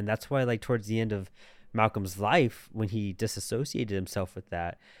back. And that's why, like, towards the end of Malcolm's life, when he disassociated himself with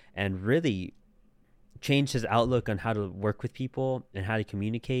that and really changed his outlook on how to work with people and how to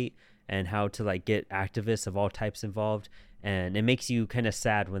communicate and how to like get activists of all types involved. And it makes you kind of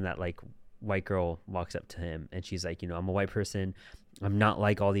sad when that like white girl walks up to him and she's like, I'm a white person. I'm not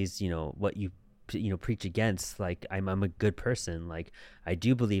like all these, what you preach against. Like I'm a good person. Like I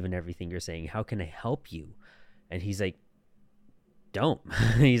do believe in everything you're saying. How can I help you? And he's like, don't.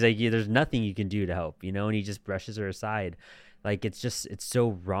 He's like, there's nothing you can do to help, and he just brushes her aside. Like it's so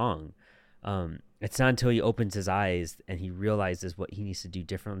wrong. It's not until he opens his eyes and he realizes what he needs to do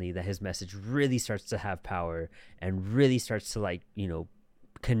differently that his message really starts to have power and really starts to like,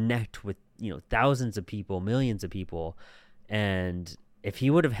 connect with, thousands of people, millions of people. And if he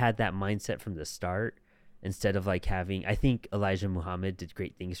would have had that mindset from the start, instead of like having, I think Elijah Muhammad did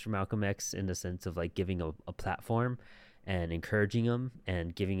great things for Malcolm X in the sense of like giving a platform and encouraging him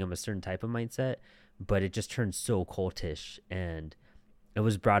and giving him a certain type of mindset, but it just turned so cultish. And it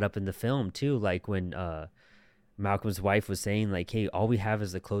was brought up in the film too, like when Malcolm's wife was saying like, hey, all we have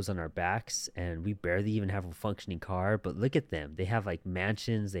is the clothes on our backs and we barely even have a functioning car, but look at them, they have like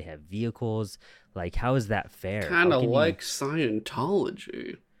mansions, they have vehicles. Like, how is that fair? Kind of like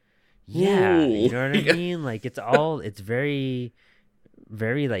Scientology. Yeah, you know what I mean? Like it's very,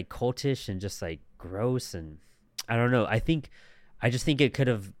 very like cultish and just like gross. And I don't know. I just think it could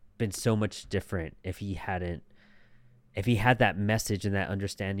have been so much different if he had that message and that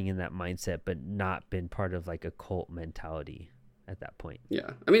understanding and that mindset, but not been part of like a cult mentality at that point.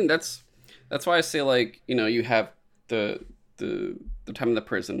 Yeah. I mean, that's why I say like, you have the time in the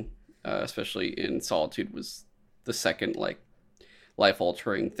prison, especially in Solitude, was the second like life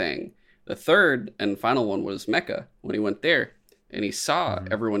altering thing. The third and final one was Mecca, when he went there and he saw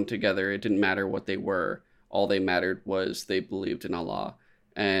everyone together. It didn't matter what they were. All they mattered was they believed in Allah.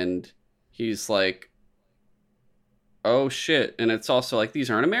 And he's like, oh shit. And it's also like, these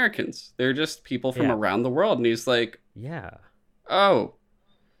aren't Americans. They're just people from around the world. And he's like, yeah, oh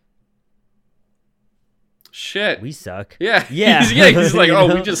shit, we suck. Yeah. Yeah. He's like,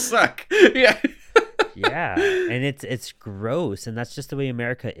 oh, we just suck. Yeah. Yeah. And it's gross. And that's just the way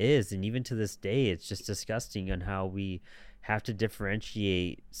America is. And even to this day, it's just disgusting on how we have to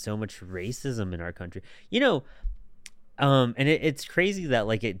differentiate so much racism in our country. And it's crazy that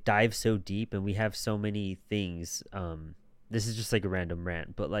like it dives so deep and we have so many things. This is just like a random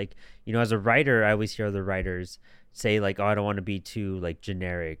rant, but like, as a writer, I always hear other writers say like, oh, I don't want to be too like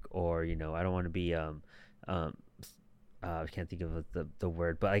generic, or, I don't want to be, I can't think of the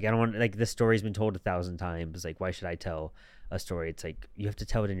word, but like, I don't want, like, this story's been told 1,000 times. Like, why should I tell a story? It's like, you have to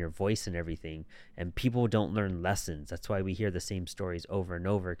tell it in your voice and everything. And people don't learn lessons. That's why we hear the same stories over and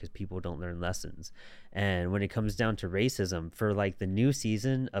over, because people don't learn lessons. And when it comes down to racism, for like the new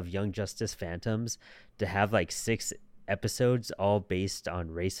season of Young Justice Phantoms to have like 6 episodes all based on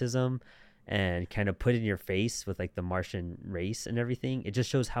racism and kind of put in your face with like the Martian race and everything, it just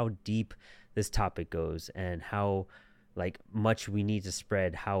shows how deep this topic goes and how like much we need to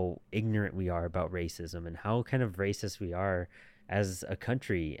spread how ignorant we are about racism and how kind of racist we are as a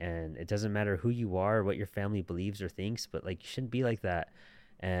country. And it doesn't matter who you are, what your family believes or thinks, but like, you shouldn't be like that.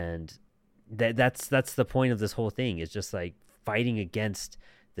 And that's the point of this whole thing, is just like fighting against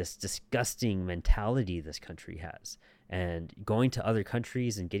this disgusting mentality this country has, and going to other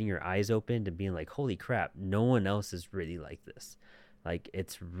countries and getting your eyes opened and being like, holy crap, no one else is really like this. Like,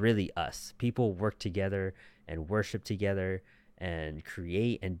 it's really us. People work together and worship together and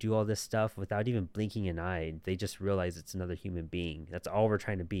create and do all this stuff without even blinking an eye. They just realize it's another human being. That's all we're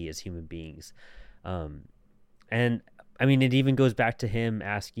trying to be, as human beings. And I mean, it even goes back to him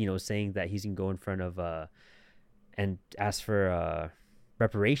saying that he's gonna go in front of and ask for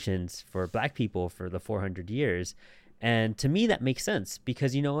reparations for Black people for the 400 years. And to me, that makes sense,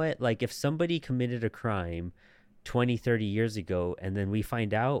 because you know what? Like, if somebody committed a crime 20, 30 years ago, and then we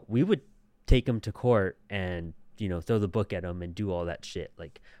find out, we would take them to court and, throw the book at them and do all that shit.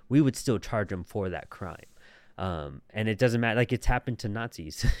 Like, we would still charge them for that crime. And it doesn't matter. Like, it's happened to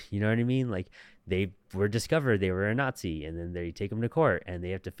Nazis. You know what I mean? Like, they were discovered they were a Nazi, and then they take them to court and they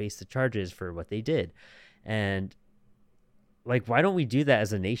have to face the charges for what they did. And like, why don't we do that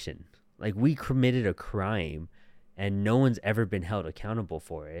as a nation? Like, we committed a crime and no one's ever been held accountable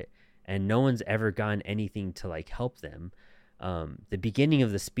for it, and no one's ever gotten anything to like help them. The beginning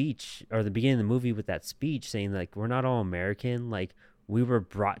of the speech, or the beginning of the movie with that speech saying like, we're not all American. Like, we were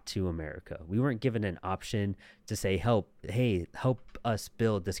brought to America. We weren't given an option to say, help us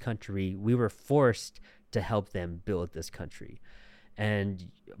build this country. We were forced to help them build this country.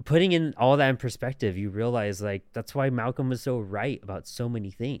 And putting in all that in perspective, you realize like, that's why Malcolm was so right about so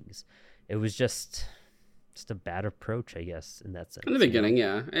many things. It was just a bad approach, I guess, in that sense. In the beginning,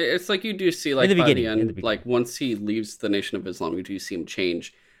 yeah. It's like, you do see like, by the end, like once he leaves the Nation of Islam, you do see him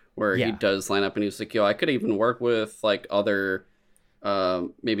change where he Yeah. does line up and he's like, yo, I could even work with like other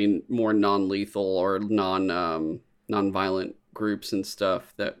maybe more non-lethal or non-violent groups and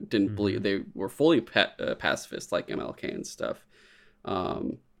stuff that didn't believe, Hmm. they were fully pacifist, like MLK and stuff.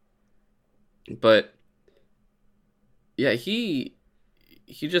 Um, but yeah, he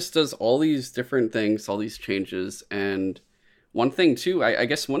just does all these different things, all these changes. And one thing too, I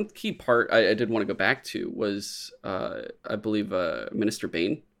guess one key part I did want to go back to was I believe Minister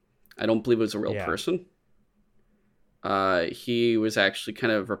Bane. I don't believe it was a real Yeah. person. He was actually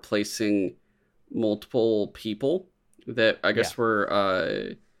kind of replacing multiple people that I Yeah. guess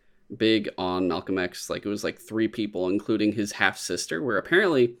were big on Malcolm X. Like it was like three people, including his half sister, where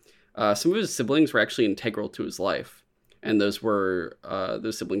apparently some of his siblings were actually integral to his life, and those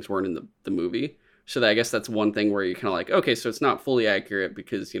siblings weren't in the movie. So that, I guess that's one thing where you're kind of like, okay, so it's not fully accurate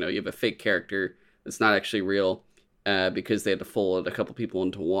because you have a fake character that's not actually real, because they had to fold a couple people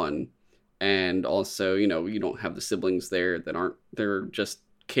into one, and also you don't have the siblings there that aren't, they're just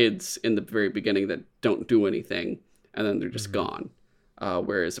kids in the very beginning that don't do anything, and then they're just Hmm. gone.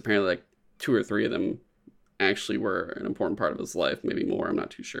 Whereas apparently like two or three of them actually were an important part of his life, maybe more. I'm not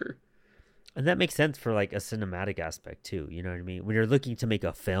too sure. And that makes sense for like a cinematic aspect too. You know what I mean? When you're looking to make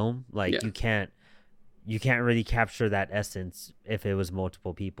a film, like Yeah, you can't really capture that essence if it was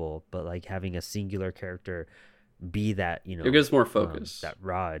multiple people, but like having a singular character be that, it gives more focus. that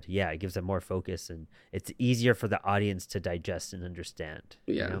rod, yeah, it gives them more focus, and it's easier for the audience to digest and understand,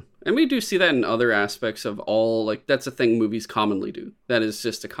 you Yeah, know? and we do see that in other aspects of all, like that's a thing movies commonly do. That is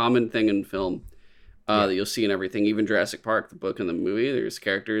just a common thing in film, Yeah. that you'll see in everything, even Jurassic Park, the book and the movie. There's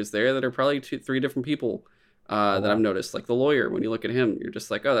characters there that are probably two, three different people, Oh that I've wow. noticed. Like the lawyer, when you look at him, you're just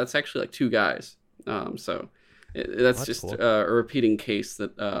like, oh, that's actually like two guys. So Oh, that's that's just cool. a repeating case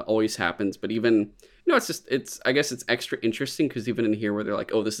that always happens. But even it's I guess it's extra interesting because even in here where they're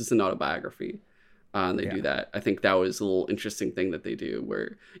like, oh, this is an autobiography. And they do Yeah. that. I think that was a little interesting thing that they do,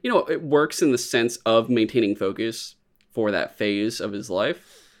 where it works in the sense of maintaining focus for that phase of his life,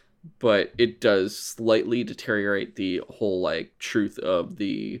 but it does slightly deteriorate the whole like truth of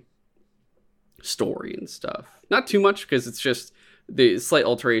the story and stuff. Not too much because it's just the slight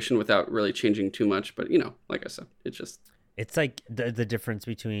alteration without really changing too much. But like I said, it just It's like the difference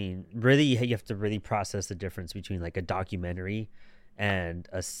between, really, you have to really process the difference between like a documentary and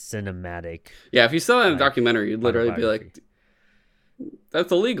a cinematic yeah. If you saw that in a like documentary, you'd literally be autobiography. like,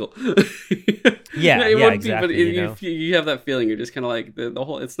 that's illegal. Yeah, It yeah, would be, but exactly, you know. you have that feeling. You're just kind of like the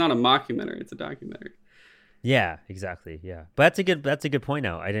whole. It's not a mockumentary; it's a documentary. Yeah, exactly. Yeah. But that's a good point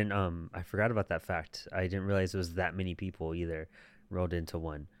out. I didn't I forgot about that fact. I didn't realize it was that many people either rolled into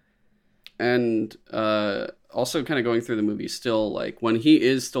one. And also, kind of going through the movie, still like when he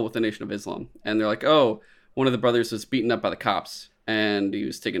is still with the Nation of Islam, and they're like, "Oh, one of the brothers was beaten up by the cops, and he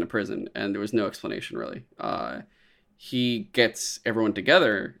was taken to prison," and there was no explanation really. He gets everyone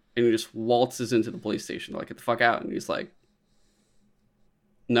together and he just waltzes into the police station, like, "Get the fuck out!" And he's like,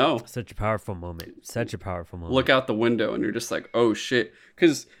 "No, Such a powerful moment. Such a powerful look moment. out the window," and you're just like, "Oh shit!"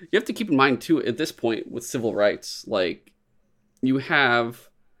 Because you have to keep in mind too, at this point with civil rights, like you have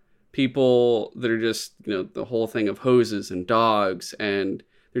people that are just the whole thing of hoses and dogs, and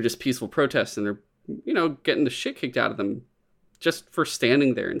they're just peaceful protests, and they're getting the shit kicked out of them just for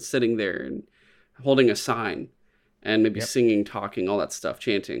standing there and sitting there and holding a sign and maybe Yep. singing, talking, all that stuff,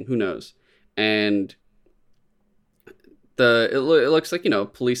 chanting, who knows. And it looks like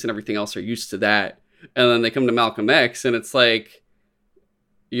police and everything else are used to that, and then they come to Malcolm X and it's like,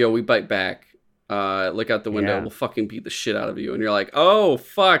 yo, we bite back. Look out the window. Yeah. We'll fucking beat the shit out of you. And you're like, oh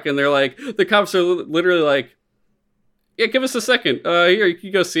fuck. And they're like, the cops are literally like, yeah, give us a second. Here,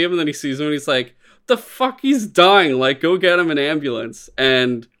 you go see him. And then he sees him and he's like, the fuck, he's dying. Like, go get him an ambulance.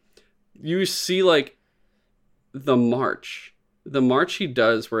 And you see like the march he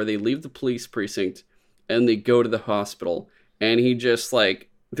does where they leave the police precinct and they go to the hospital, and he just like,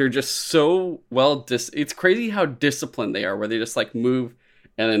 they're just so well it's crazy how disciplined they are, where they just like move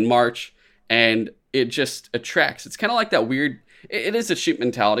and then march, and it just attracts. It's kind of like that weird, it is a sheep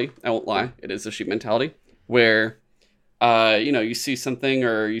mentality, I won't lie, it is a sheep mentality where you see something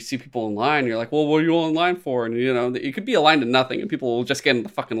or you see people in line, you're like, well, what are you all in line for? And it could be aligned to nothing and people will just get in the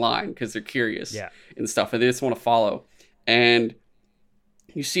fucking line because they're curious Yeah. and stuff, and they just want to follow. And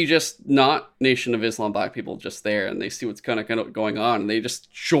you see just not Nation of Islam black people just there, and they see what's kind of going on, and they just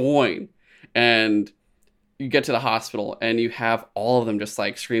join. And you get to the hospital, and you have all of them just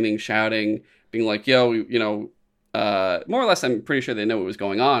like screaming, shouting, being like, "Yo, more or less, I'm pretty sure they know what was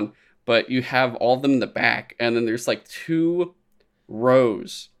going on." But you have all of them in the back, and then there's like two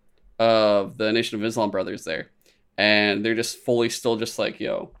rows of the Nation of Islam brothers there, and they're just fully still just like,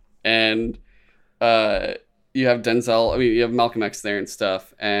 "Yo." and uh, you have Denzel. I mean, you have Malcolm X there and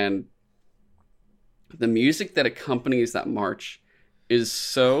stuff, and the music that accompanies that march is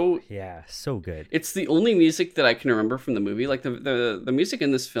so. Yeah, so good. It's the only music that I can remember from the movie. Like the music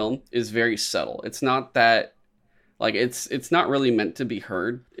in this film is very subtle. It's not that like it's not really meant to be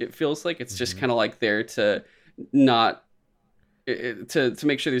heard. It feels like it's just kind of like there to not to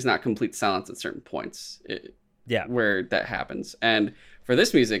make sure there's not complete silence at certain points. Yeah. Where that happens. And for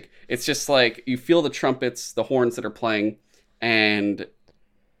this music, it's just like you feel the trumpets, the horns that are playing, and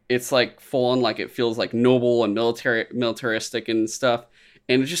it's like full on, like it feels like noble and militaristic and stuff.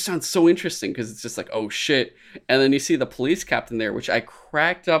 And it just sounds so interesting because it's just like, oh shit. And then you see the police captain there, which I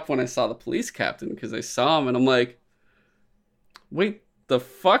cracked up when I saw the police captain because I saw him and I'm like, wait, the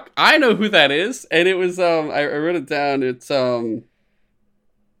fuck? I know who that is. And it was I wrote it down. It's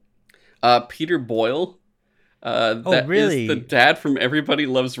Peter Boyle. That really? is the dad from Everybody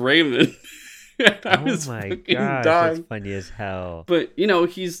Loves Raymond. Oh my gosh, that's funny as hell. But you know,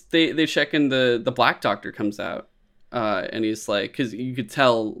 they check in, the black doctor comes out, and he's like, because you could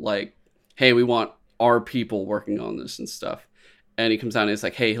tell like, hey, we want our people working on this and stuff. And he comes out and he's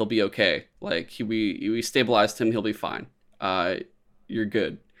like, hey, he'll be okay. Like we stabilized him, he'll be fine. You're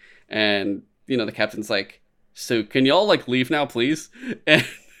good. And you know, the captain's like, so can y'all like leave now, please? And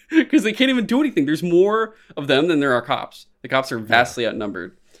because they can't even do anything. There's more of them than there are cops. The cops are vastly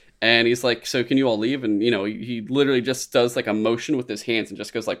outnumbered. And he's like, so can you all leave? And, you know, he literally just does like a motion with his hands and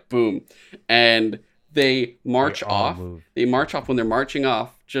just goes like, boom. And they march off. They march off. When they're marching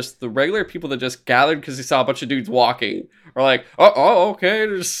off, just the regular people that just gathered because they saw a bunch of dudes walking are like, oh okay.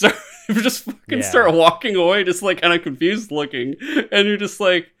 Just fucking start walking away, just like kind of confused looking. And you're just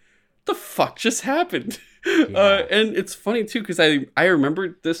like, the fuck just happened? Yeah. And it's funny too, because I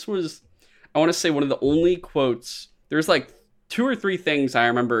remember this was, I want to say, one of the only quotes. There's like 2 or 3 things I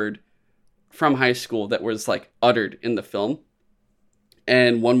remembered from high school that was like uttered in the film.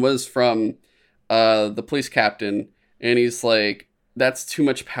 And one was from the police captain, and he's like, that's too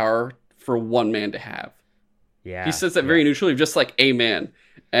much power for one man to have. Yeah. He says that very neutrally, just like a man.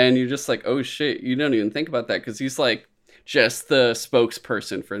 And you're just like, oh shit, you don't even think about that, because he's like just the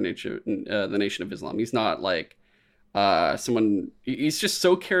spokesperson for the Nation of Islam. He's not like someone. He's just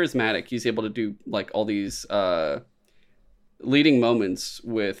so charismatic. He's able to do like all these leading moments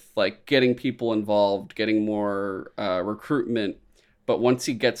with like getting people involved, getting more recruitment. But once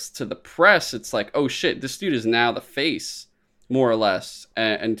he gets to the press, it's like, oh shit, this dude is now the face, more or less,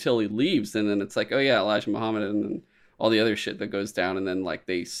 until he leaves. And then it's like, oh yeah, Elijah Muhammad, and then all the other shit that goes down. And then like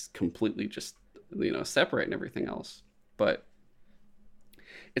they completely just, you know, separate and everything else. But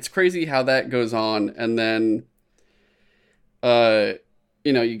it's crazy how that goes on. And then,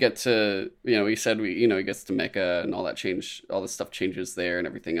 you know, you get to, you know, he gets to Mecca and all that all this stuff changes there and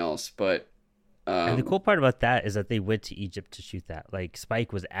everything else. But, and the cool part about that is that they went to Egypt to shoot that. Like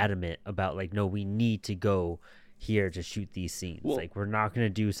Spike was adamant about like, no, we need to go here to shoot these scenes. Well, like, we're not going to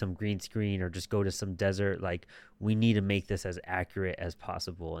do some green screen or just go to some desert. Like, we need to make this as accurate as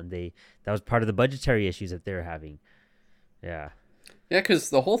possible. And that was part of the budgetary issues that they're having. Yeah. Yeah, because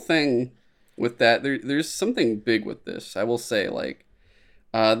the whole thing with that, there's something big with this. I will say, like,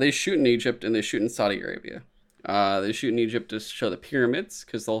 they shoot in Egypt and they shoot in Saudi Arabia. They shoot in Egypt to show the pyramids,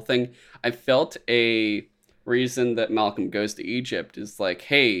 because the whole thing, I felt a reason that Malcolm goes to Egypt is like,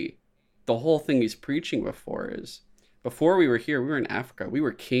 hey, the whole thing he's preaching before we were here, we were in Africa. We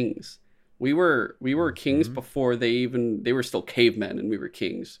were kings. We were kings before they were still cavemen, and we were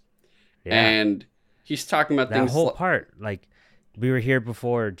kings. Yeah. And he's talking about that whole part, like, we were here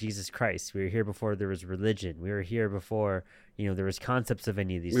before Jesus Christ. We were here before there was religion. We were here before, you know, there was concepts of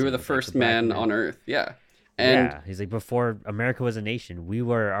any of these. We were the first man on earth. Yeah. And yeah, he's like, before America was a nation, we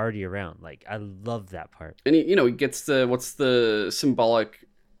were already around. Like, I love that part. And he gets to what's the symbolic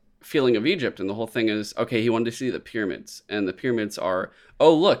feeling of Egypt, and the whole thing is, okay, he wanted to see the pyramids, and the pyramids are,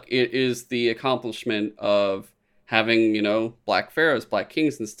 oh look, it is the accomplishment of having, you know, black pharaohs, black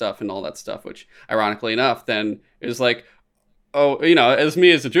kings and stuff and all that stuff, which ironically enough then is like, oh, you know, as me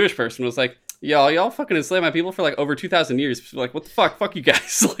as a Jewish person was like, y'all fucking enslaved my people for like over 2,000 years. Like, what the fuck you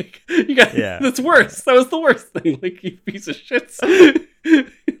guys. Like, you guys, that's worse. That was the worst thing. Like, you piece of shits.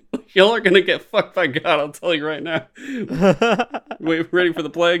 Y'all are gonna get fucked by God, I'll tell you right now. Wait, ready for the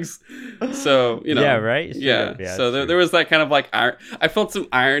plagues. So, you know. Yeah, right? Yeah. So there was that kind of like, I felt some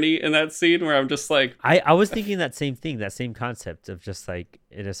irony in that scene where I'm just like. I was thinking that same thing, that same concept of just like,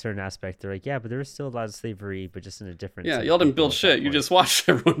 in a certain aspect, they're like, yeah, but there was still a lot of slavery, but just in a different. Yeah, y'all didn't build shit. You just watched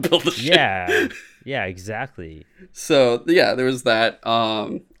everyone build the shit. Yeah, exactly. So, yeah, there was that.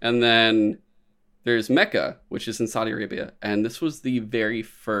 And then there's Mecca, which is in Saudi Arabia, and this was the very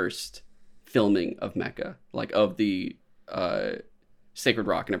first filming of Mecca, like of the Sacred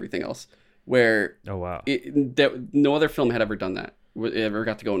Rock and everything else, where Oh wow. no other film had ever done that. Ever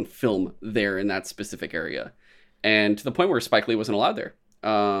got to go and film there in that specific area, and to the point where Spike Lee wasn't allowed there.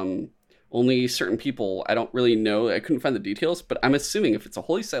 Only certain people. I don't really know. I couldn't find the details, but I'm assuming if it's a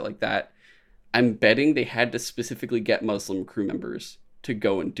holy site like that, I'm betting they had to specifically get Muslim crew members to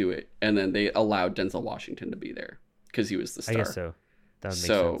go and do it, and then they allowed Denzel Washington to be there because he was the star. I guess so. That would make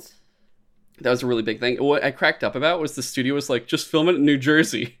So sense. that was a really big thing. What I cracked up about was the studio was like, just film it in New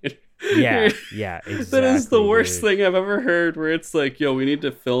Jersey. Yeah, yeah, exactly. That is the worst dude. thing I've ever heard, where it's like, yo, we need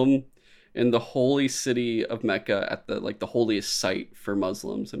to film in the holy city of Mecca at the like the holiest site for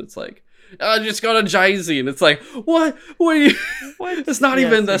Muslims, and it's like, oh, just go to Jersey, and it's like, what? What? Are you... What? It's not Yes,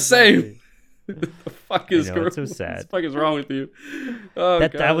 even the same. exactly. The fuck is I know, it's so What the sad. fuck is wrong with you? Oh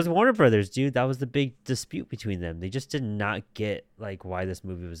That god. was Warner Brothers, dude. That was the big dispute between them. They just did not get like why this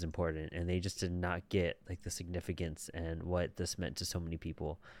movie was important, and they just did not get like the significance and what this meant to so many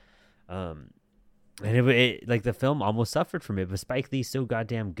people. And it like the film almost suffered from it, but Spike Lee's so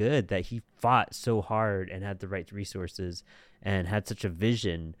goddamn good that he fought so hard and had the right resources and had such a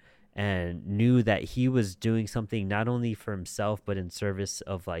vision and knew that he was doing something not only for himself but in service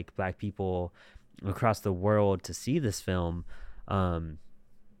of like black people across the world to see this film.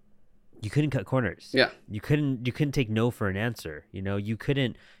 You couldn't cut corners. Yeah. You couldn't take no for an answer. You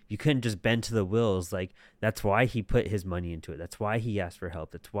couldn't just bend to the wills. Like, that's why he put his money into it. That's why he asked for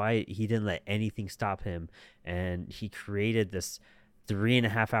help. That's why he didn't let anything stop him. And he created this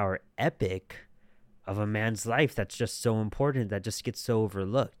 3.5 hour epic of a man's life that's just so important, that just gets so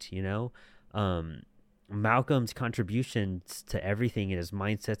overlooked. Malcolm's contributions to everything and his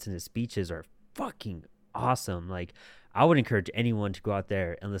mindsets and his speeches are fucking awesome. Like, I would encourage anyone to go out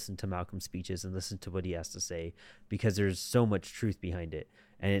there and listen to Malcolm's speeches and listen to what he has to say, because there's so much truth behind it.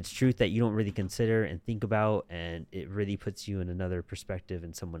 And it's truth that you don't really consider and think about, and it really puts you in another perspective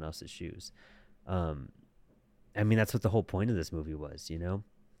in someone else's shoes. I mean, that's what the whole point of this movie was,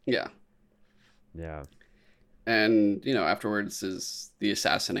 Yeah. Yeah. And, afterwards is the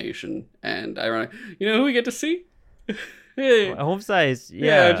assassination. And ironic, who we get to see? Hey. Home size.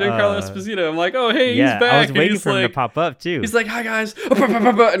 Yeah, Yeah. Giancarlo Esposito. I'm like, oh, hey, yeah, he's back. I was And waiting he's for him like, to pop up too. He's like, hi, guys. And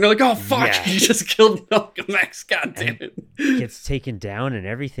they're like, oh, fuck. Yeah. He just killed Malcolm X. God damn it. Gets taken down and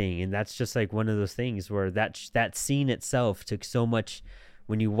everything, and that's just like one of those things where that scene itself took so much.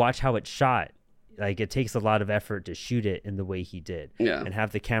 When you watch how it's shot, like, it takes a lot of effort to shoot it in the way he did, Yeah. and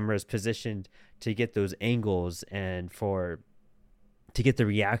have the cameras positioned to get those angles and to get the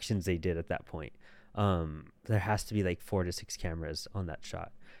reactions they did at that point. There has to be like 4 to 6 cameras on that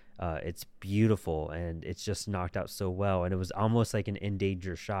shot. It's beautiful, and it's just knocked out so well, and it was almost like an in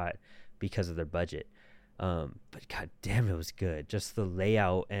danger shot because of their budget. But god damn, it was good. Just the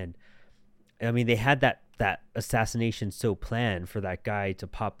layout, and I mean, they had that assassination so planned for that guy to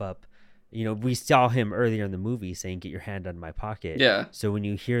pop up. We saw him earlier in the movie saying, "Get your hand out of my pocket." Yeah. So when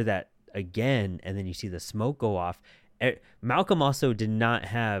you hear that again, and then you see the smoke go off, Malcolm also did not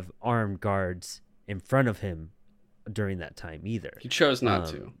have armed guards in front of him during that time either. He chose not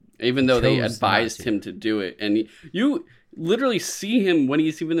to, even though they chose advised not to. him to do it. And you literally see him when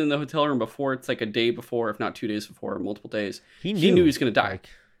he's even in the hotel room before. It's like a day before, if not 2 days before, or multiple days. He knew he was going to die. Like,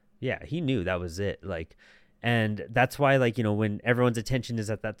 yeah, he knew that was it. Like, and that's why, like, when everyone's attention is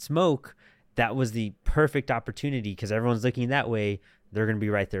at that smoke, that was the perfect opportunity, because everyone's looking that way. They're going to be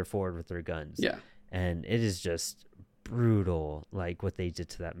right there forward with their guns. Yeah. And it is just brutal, like, what they did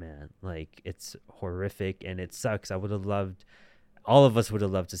to that man. Like, it's horrific, and it sucks. All of us would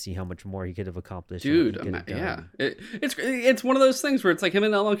have loved to see how much more he could have accomplished. Dude, and what he could have done. yeah. It's one of those things where it's like him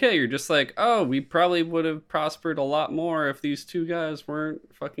and LMK. You're just like, oh, we probably would have prospered a lot more if these two guys weren't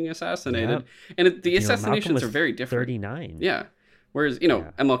fucking assassinated. Yep. And the Malcolm assassinations was are very different. 39. Yeah. Whereas,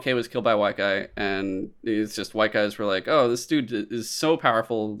 MLK was killed by a white guy, and it's just white guys were like, oh, this dude is so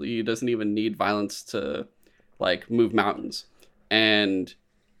powerful, he doesn't even need violence to, like, move mountains. And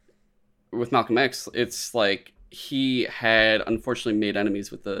with Malcolm X, it's like he had unfortunately made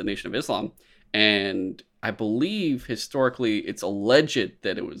enemies with the Nation of Islam. And I believe historically it's alleged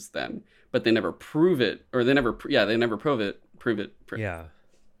that it was them, but they never prove it, or they never prove it. Yeah.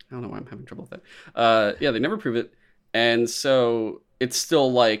 I don't know why I'm having trouble with that. They never prove it. And so it's still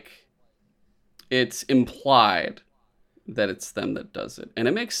like, it's implied that it's them that does it. And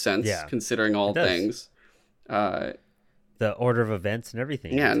it makes sense, considering all things. The order of events and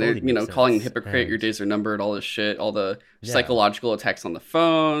everything. Yeah, and totally they're, makes calling sense. hypocrite, your days are numbered, all this shit, all the Yeah. psychological attacks on the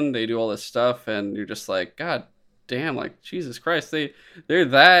phone, they do all this stuff, and you're just like, God damn, like Jesus Christ, they're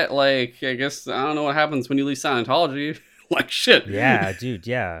that like I guess I don't know what happens when you leave Scientology. Like shit. Yeah, dude,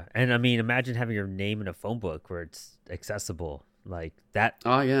 yeah. And I mean, imagine having your name in a phone book where it's accessible. Like that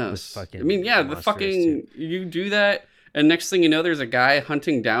Oh was yes. I fucking mean, yeah, the monstrous too. fucking you do that, and next thing you know, there's a guy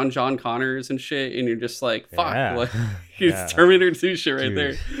hunting down John Connors and shit, and you're just like, fuck, Yeah. like it's Yeah, Terminator 2 shit right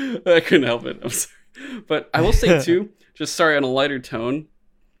dude. there. I couldn't help it. I'm sorry. But I will say too, just sorry on a lighter tone,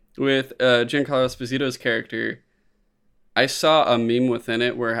 with Giancarlo Esposito's character, I saw a meme within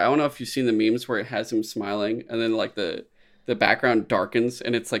it where I don't know if you've seen the memes where it has him smiling and then like the background darkens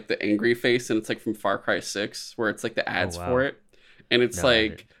and it's like the angry face and it's like from Far Cry 6 where it's like the Oh ads for wow. it and it's No, I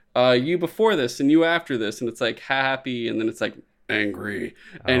haven't. like you before this and you after this and it's like happy and then it's like angry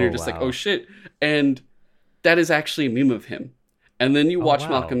and Oh you're just like oh wow. shit and that is actually a meme of him. And then you Oh watch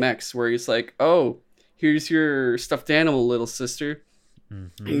wow. Malcolm X where he's like, "Oh, here's your stuffed animal, little sister."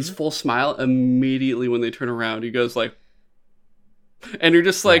 And he's Mm-hmm. full smile immediately when they turn around. He goes like, and you're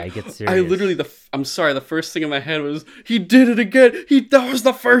just Yeah, like, it gets I literally serious. I'm sorry. The first thing in my head was he did it again. That was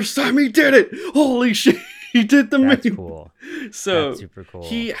the first time he did it. Holy shit, he did the That's meme. cool. That's So super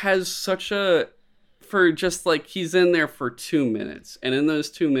he cool. has such a for just like he's in there for 2 minutes, and in those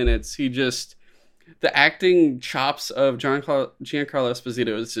 2 minutes, he just the acting chops of Giancarlo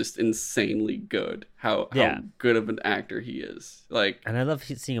Esposito is just insanely good. How Yeah. good of an actor he is. Like, And I love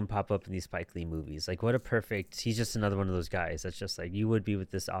seeing him pop up in these Spike Lee movies. Like, what a perfect. He's just another one of those guys that's just like you would be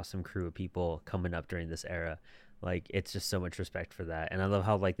with this awesome crew of people coming up during this era. Like, it's just so much respect for that. And I love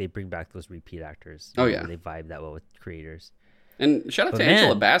how like they bring back those repeat actors. oh You know, yeah, when they vibe that well with creators. and shout out But to Angela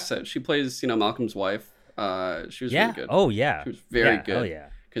man, Bassett. She plays Malcolm's wife. She was really yeah. good. Oh yeah. She was very Yeah. Hell good yeah.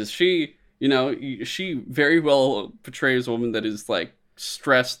 because she very well portrays a woman that is like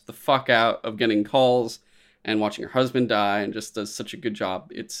stressed the fuck out of getting calls and watching her husband die and just does such a good job.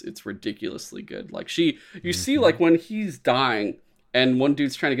 It's ridiculously good. Like you see Hmm. like when he's dying and one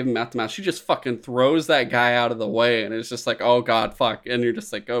dude's trying to give him mouth to mouth, she just fucking throws that guy out of the way and it's just like, oh god, fuck, and you're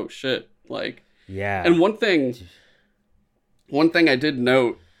just like, oh shit, like. Yeah. And one thing I did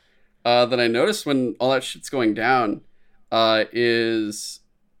note that I noticed when all that shit's going down is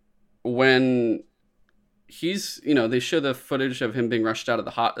when they show the footage of him being rushed out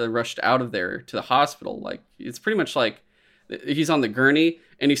of rushed out of there to the hospital. Like it's pretty much like he's on the gurney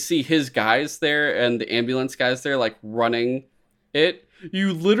and you see his guys there and the ambulance guys there like running it.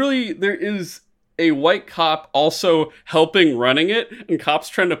 You literally there is a white cop also helping running it and cops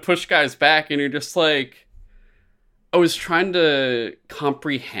trying to push guys back and you're just like I was trying to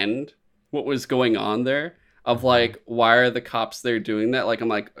comprehend what was going on there of Hmm. like why are the cops there doing that like I'm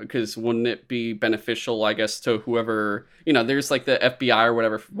like because wouldn't it be beneficial I guess to whoever there's like the FBI or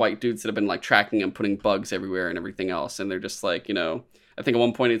whatever white dudes that have been like tracking and putting bugs everywhere and everything else and they're just like I think at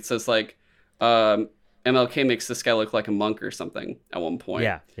one point it says like um MLK makes this guy look like a monk or something at one point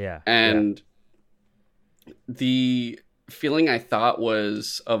Yeah. Yeah. Yeah. and the feeling I thought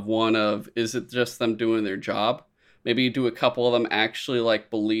was of one of is it just them doing their job? Maybe do a couple of them actually like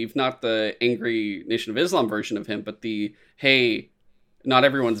believe not the angry Nation of Islam version of him, but the hey, not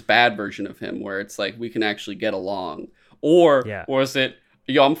everyone's bad version of him, where it's like we can actually get along. Or Yeah. was it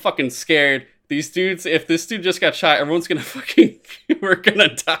yo, I'm fucking scared. These dudes, if this dude just got shot, everyone's gonna fucking we're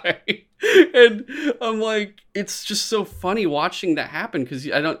gonna die. And I'm like, it's just so funny watching that happen because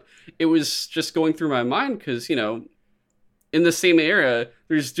it was just going through my mind because in the same era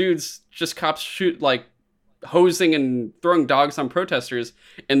there's dudes just cops shoot like hosing and throwing dogs on protesters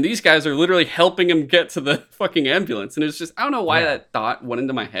and these guys are literally helping him get to the fucking ambulance and it was just I don't know why Yeah. that thought went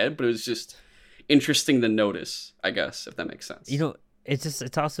into my head but it was just interesting to notice I guess if that makes sense.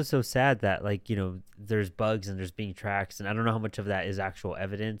 It's also so sad that like there's bugs and there's being tracks and I don't know how much of that is actual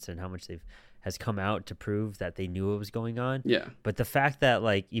evidence and how much they've has come out to prove that they knew what was going on. Yeah, But the fact that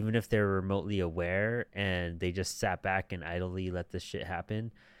like even if they're remotely aware and they just sat back and idly let this shit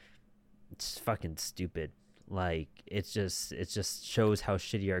happen, it's fucking stupid. Like it just shows how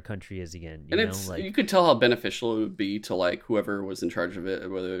shitty our country is again. and it's Like you could tell how beneficial it would be to like whoever was in charge of it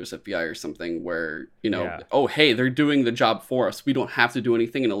whether it was FBI or something where yeah, oh hey they're doing the job for us we don't have to do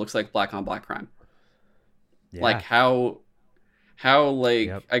anything and it looks like black on black crime like yeah, how like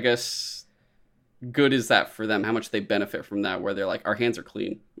yep. I guess good is that for them how much they benefit from that where they're like our hands are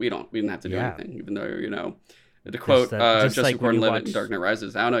clean we didn't have to do Yeah. anything even though to Just quote that, just Joseph like when you Gordon-Levitt in watch Dark Knight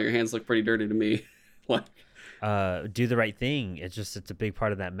Rises I don't know your hands look pretty dirty to me like Do the Right Thing, it's a big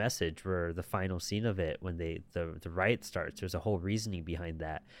part of that message where the final scene of it when the riot starts, there's a whole reasoning behind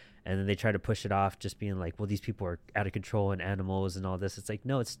that, and then they try to push it off just being like, well, these people are out of control and animals and all this. It's like,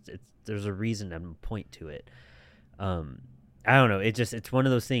 no, it's there's a reason and point to it. I don't know, it's one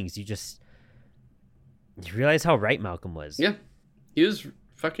of those things you just You realize how right Malcolm was. Yeah, he was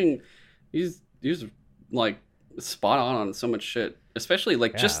fucking. He was like spot on so much shit. Especially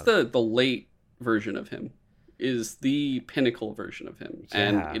like just Yeah. the late version of him is the pinnacle version of him,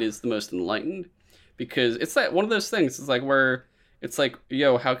 and Yeah. it is the most enlightened because it's that one of those things. It's like where it's like,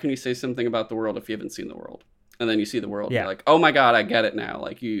 yo, how can you say something about the world if you haven't seen the world? And then you see the world, and Yeah. you're like, oh my god, I get it now.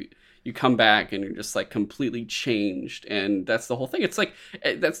 Like you come back and you're just like completely changed, and that's the whole thing. It's like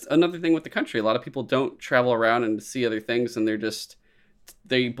that's another thing with the country. A lot of people don't travel around and see other things, and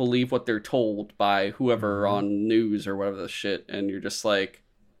they believe what they're told by whoever Hmm. on news or whatever the shit, and you're just like,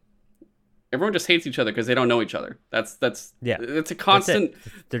 everyone just hates each other because they don't know each other. Yeah. It's a That's it. constant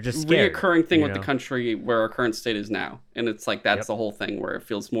They're just scared. reoccurring thing You with the know. country where our current state is now, and it's like that's Yep. the whole thing where it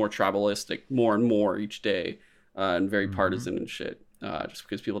feels more tribalistic more and more each day, and very Hmm. partisan and shit. Just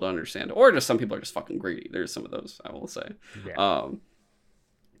because people don't understand, or just some people are just fucking greedy. There's some of those, I will say. Yeah.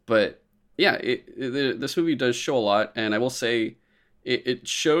 But yeah, this movie does show a lot, and I will say it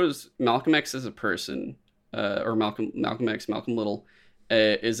shows Malcolm X as a person, or Malcolm X, Malcolm Little,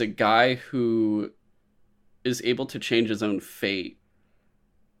 is a guy who is able to change his own fate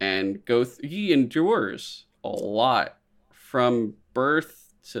and he endures a lot from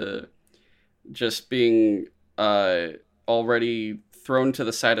birth to just being already thrown to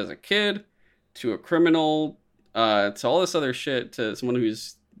the side as a kid to a criminal to all this other shit to someone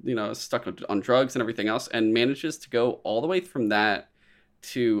who's stuck on drugs and everything else, and manages to go all the way from that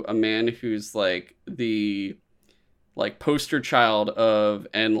to a man who's like the like poster child of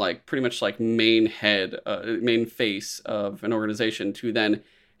and like pretty much like main face of an organization, to then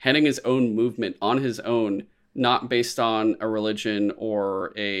heading his own movement on his own, not based on a religion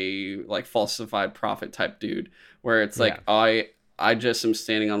or a like falsified prophet type dude, where it's Yeah. like I just am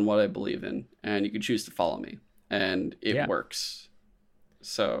standing on what I believe in, and you can choose to follow me, and it Yeah. works.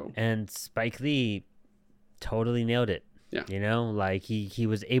 So And Spike Lee totally nailed it. yeah. You know, like he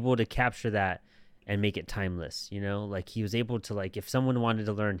was able to capture that and make it timeless. You know, like he was able to, like, if someone wanted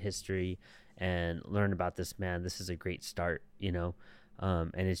to learn history and learn about this man, this is a great start. You know,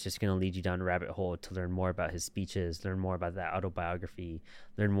 and it's just going to lead you down a rabbit hole to learn more about his speeches, learn more about that autobiography,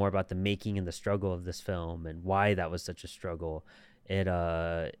 learn more about the making and the struggle of this film and why that was such a struggle. It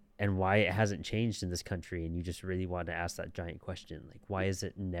and why it hasn't changed in this country, and you just really want to ask that giant question, like, why is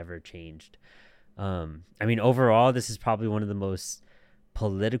it never changed? I mean, overall, this is probably one of the most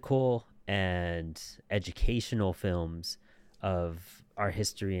political and educational films of our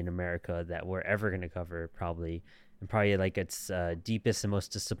history in America that we're ever going to cover, probably. And probably like its deepest and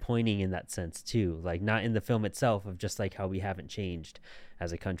most disappointing in that sense, too. Like, not in the film itself, of just like how we haven't changed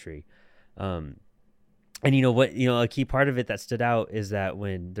as a country. Um, and you know what? You know, a key part of it that stood out is that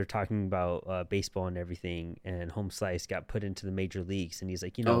when they're talking about baseball and everything, and Home Slice got put into the major leagues, and he's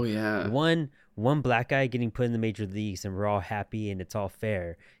like, you Oh know, yeah. one black guy getting put in the major leagues, and we're all happy and it's all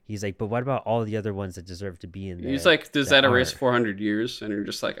fair. He's like, but what about all the other ones that deserve to be in He's there like, does that that erase aren't? 400 years? And you're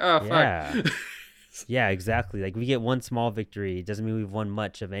just like, oh Yeah, fuck. yeah, exactly. Like, we get one small victory, it doesn't mean we've won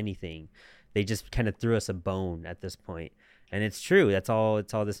much of anything. They just kind of threw us a bone at this point, and it's true. That's all.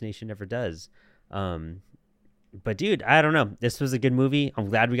 It's all this nation ever does. Um, but dude, I don't know. This was a good movie. I'm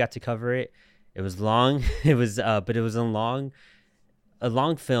glad we got to cover it. It was long. But it was a long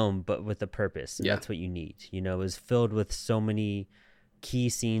film, but with a purpose, and Yeah. that's what you need. You know, it was filled with so many key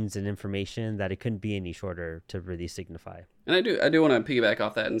scenes and information that it couldn't be any shorter to really signify. And I do want to piggyback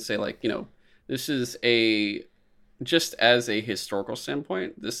off that and say, like, this is just as a historical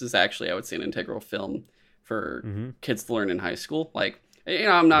standpoint, this is actually, I would say, an integral film for Mm-hmm. kids to learn in high school. Like,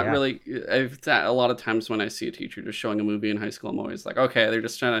 I'm not Yeah, really, a lot of times when I see a teacher just showing a movie in high school, I'm always like, okay, they're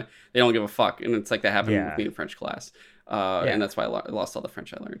just they don't give a fuck. And it's like that happened with yeah, me in French class. yeah. And that's why I lost all the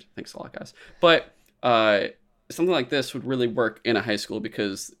French I learned. Thanks a lot, guys. But, uh, something like this would really work in a high school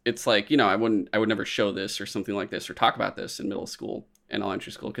because it's like, I would never show this or something like this or talk about this in middle school and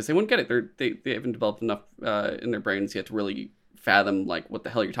elementary school because they wouldn't get it. They haven't developed enough in their brains yet to really fathom like what the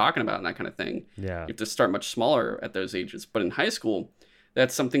hell you're talking about and that kind of thing. Yeah. You have to start much smaller at those ages. But in high school,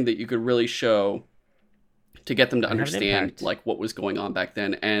 that's something that you could really show to get them to And have an understand impact. like what was going on back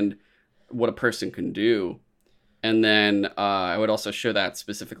then and what a person can do. And then I would also show that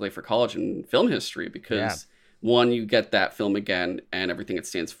specifically for college and film history because Yeah. one, you get that film again and everything it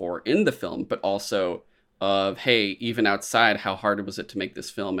stands for in the film, but also of, hey, even outside, how hard was it to make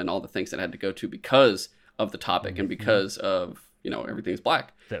this film and all the things that had to go to because of the topic and Mhm. because of, everything's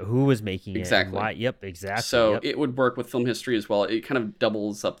black. Who was making it? And Exactly. why? Yep. Exactly. So Yep. it would work with film history as well. It kind of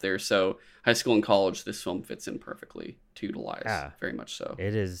doubles up there. So high school and college, this film fits in perfectly to utilize. Yeah. Very much so.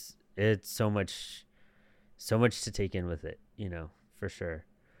 It is. It's so much to take in with it. You know, for sure.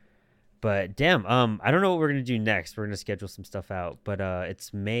 But damn, I don't know what we're gonna do next. We're gonna schedule some stuff out, but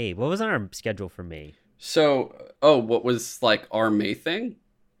it's May. What was on our schedule for May? So, what was like our May thing?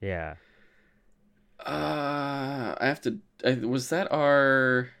 Yeah, I have to. Was that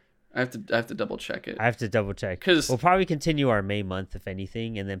our? I have to double check it I have to double check. because We'll probably continue our May month, if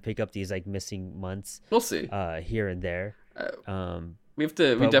anything, and then pick up these like missing months, we'll see. here and there. Uh, Um, we have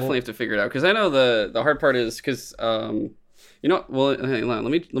to. We but definitely we'll, have to figure it out because I know the hard part is because you know. Well, hang on.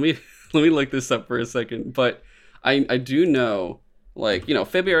 Let me let me look this up for a second. But I do know, like, you know,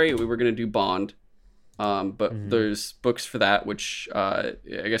 February we were gonna do Bond. But mhm. there's books for that, which I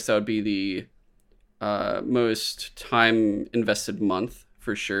guess that would be the most time invested month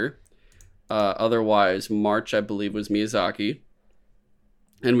for sure. Otherwise, March I believe was Miyazaki,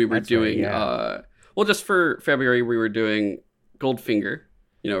 and we were That's right. doing Yeah. well, just for February we were doing Goldfinger,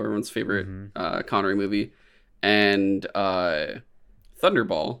 you know, everyone's favorite Hmm. Connery movie, and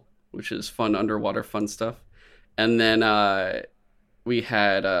Thunderball, which is fun underwater fun stuff, and then we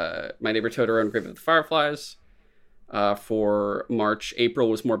had My Neighbor Totoro and Grave of the Fireflies. For March, April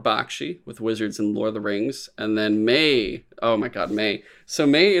was more Bakshi with Wizards and Lord of the Rings, and then May. Oh my God, May! So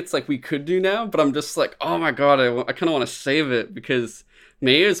May, it's like we could do now, but I'm just like, oh my God, I kind of want to save it because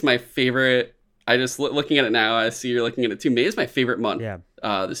May is my favorite. I just looking at it now, I see you're looking at it too. May is my favorite month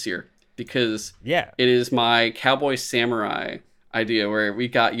Yeah. this year because Yeah. it is my cowboy samurai idea where we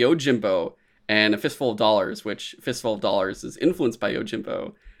got Yojimbo and A Fistful of Dollars, which Fistful of Dollars is influenced by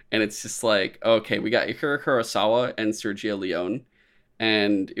Yojimbo. And it's just like, okay, we got Akira Kurosawa and Sergio Leone.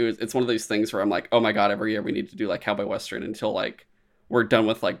 And it's one of these things where I'm like, oh my God, every year we need to do like cowboy western until like we're done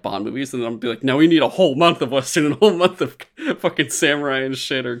with like Bond movies. And then I'll be like, no, we need a whole month of western and a whole month of fucking samurai and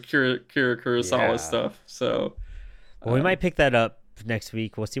shit or Kira Kurosawa Yeah. stuff. So, Well, we uh, might pick that up next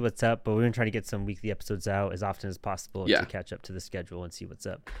week. We'll see what's up, but we're gonna try to get some weekly episodes out as often as possible yeah. to catch up to the schedule and see what's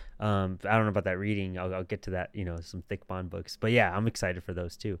up. I don't know about that reading. I'll get to that. You know, some thick Bond books. But yeah, I'm excited for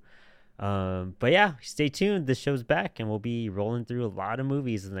those too. But yeah, stay tuned. This show's back, and we'll be rolling through a lot of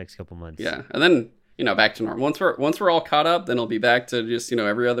movies in the next couple months. Yeah. And then, you know, back to normal. Once we're all caught up, then it'll be back to just, you know,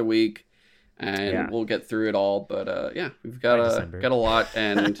 every other week and Yeah. we'll get through it all. But yeah, we've By got December. got a lot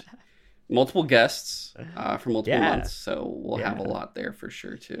and multiple guests for multiple Yeah. months. So we'll have a Yeah. lot there for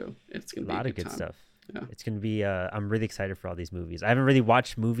sure too. It's A gonna be lot a of good time. stuff. Yeah. It's gonna be. I'm really excited for all these movies. I haven't really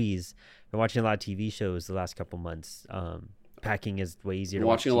watched movies. Been watching a lot of TV shows the last couple months. Packing is way easier. I'm to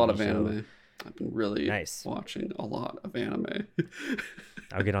watch watching a lot TV of show. anime. I've been really Nice. watching a lot of anime.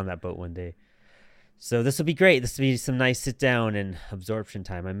 I'll get on that boat one day. So this will be great. This will be some nice sit down and absorption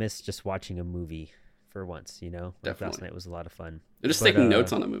time. I miss just watching a movie for once, you know? Like last Definitely. night was a lot of fun. And just But, taking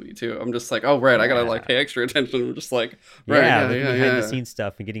notes on a movie too. I'm just like, oh right, I gotta like yeah. pay extra attention. I'm just like, right, Yeah, yeah, looking yeah, behind yeah. the scenes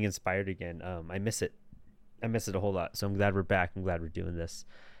stuff and getting inspired again. I miss it. I miss it a whole lot. So I'm glad we're back. I'm glad we're doing this.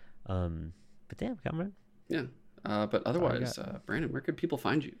 But damn, Cameron. Yeah. But all I otherwise, Brandon, where could people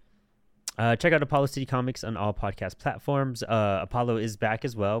find you? Check out Apollo City Comics on all podcast platforms. Apollo is back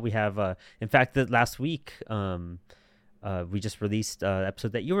as well. We have, in fact, the last week, we just released an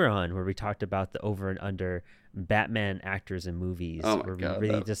episode that you were on where we talked about the over and under Batman actors in movies, Oh my where God, we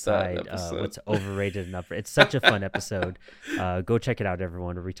really that decide episode. what's overrated and uprated. It's such a fun episode. Go check it out,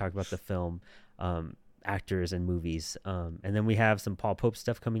 everyone, where we talk about the film. Actors and movies, and then we have some Paul Pope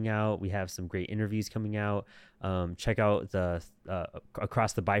stuff coming out. We have some great interviews coming out. Check out the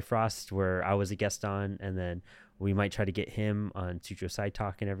Across the Bifrost, where I was a guest on, and then we might try to get him on Sutro Side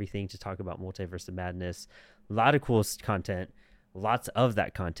Talk and everything to talk about Multiverse of Madness. A lot of cool content, lots of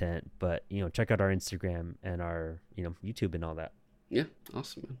that content. But you know, check out our Instagram and our YouTube and all that. Yeah,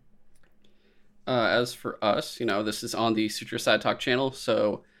 awesome, man. As for us, you know, this is on the Suture Side Talk channel,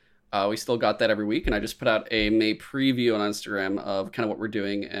 so we still got that every week, and I just put out a May preview on Instagram of kind of what we're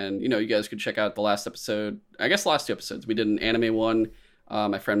doing, and you know, you guys could check out the last episode. I guess the last two episodes. We did an anime one.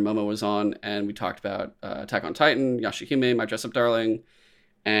 My friend Momo was on, and we talked about Attack on Titan, Yashahime, My Dress Up Darling,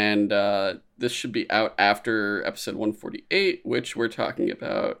 and this should be out after episode 148, which we're talking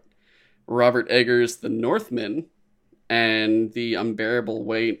about Robert Eggers' The Northman and the unbearable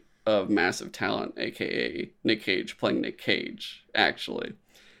weight of massive talent, aka Nick Cage playing Nick Cage, actually.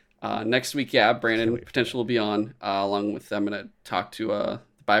 Next week, yeah, Brandon potential will be on, along with I'm gonna talk to the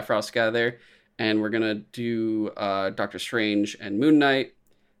Bifrost guy there, and we're gonna do Doctor Strange and Moon Knight.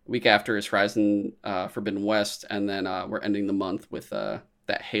 Week after is Horizon Forbidden West, and then we're ending the month with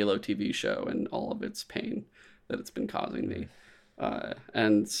that Halo TV show and all of its pain that it's been causing me,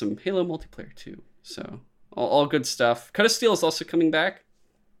 and some Halo multiplayer too. So all good stuff. Cut of Steel is also coming back.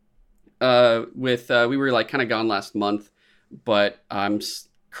 We were like kind of gone last month, but I'm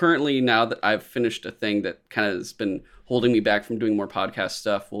currently, now that I've finished a thing that kind of has been holding me back from doing more podcast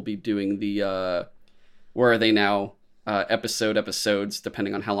stuff will be doing the Where Are They Now episodes,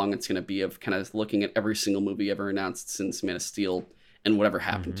 depending on how long it's going to be, of kind of looking at every single movie ever announced since Man of Steel and whatever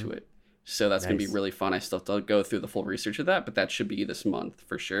happened to it. So that's going to be really fun. I still have to go through the full research of that, but that should be this month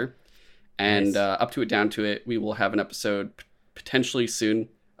for sure. And Up to It, Down to It, we will have an episode potentially soon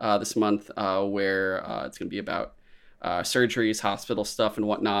this month where it's going to be about surgeries, hospital stuff and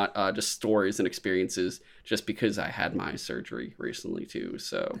whatnot, just stories and experiences, just because I had my surgery recently too.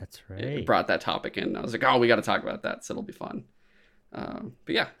 So that's right. It brought that topic in. I was like, oh, we got to talk about that. So it'll be fun. But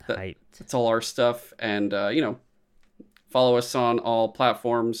yeah, that's all our stuff. And, follow us on all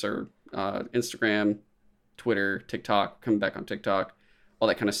platforms, or Instagram, Twitter, TikTok, coming back on TikTok, all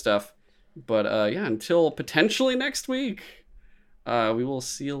that kind of stuff. But until potentially next week, we will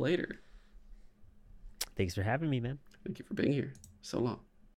see you later. Thanks for having me, man. Thank you for being here. So long.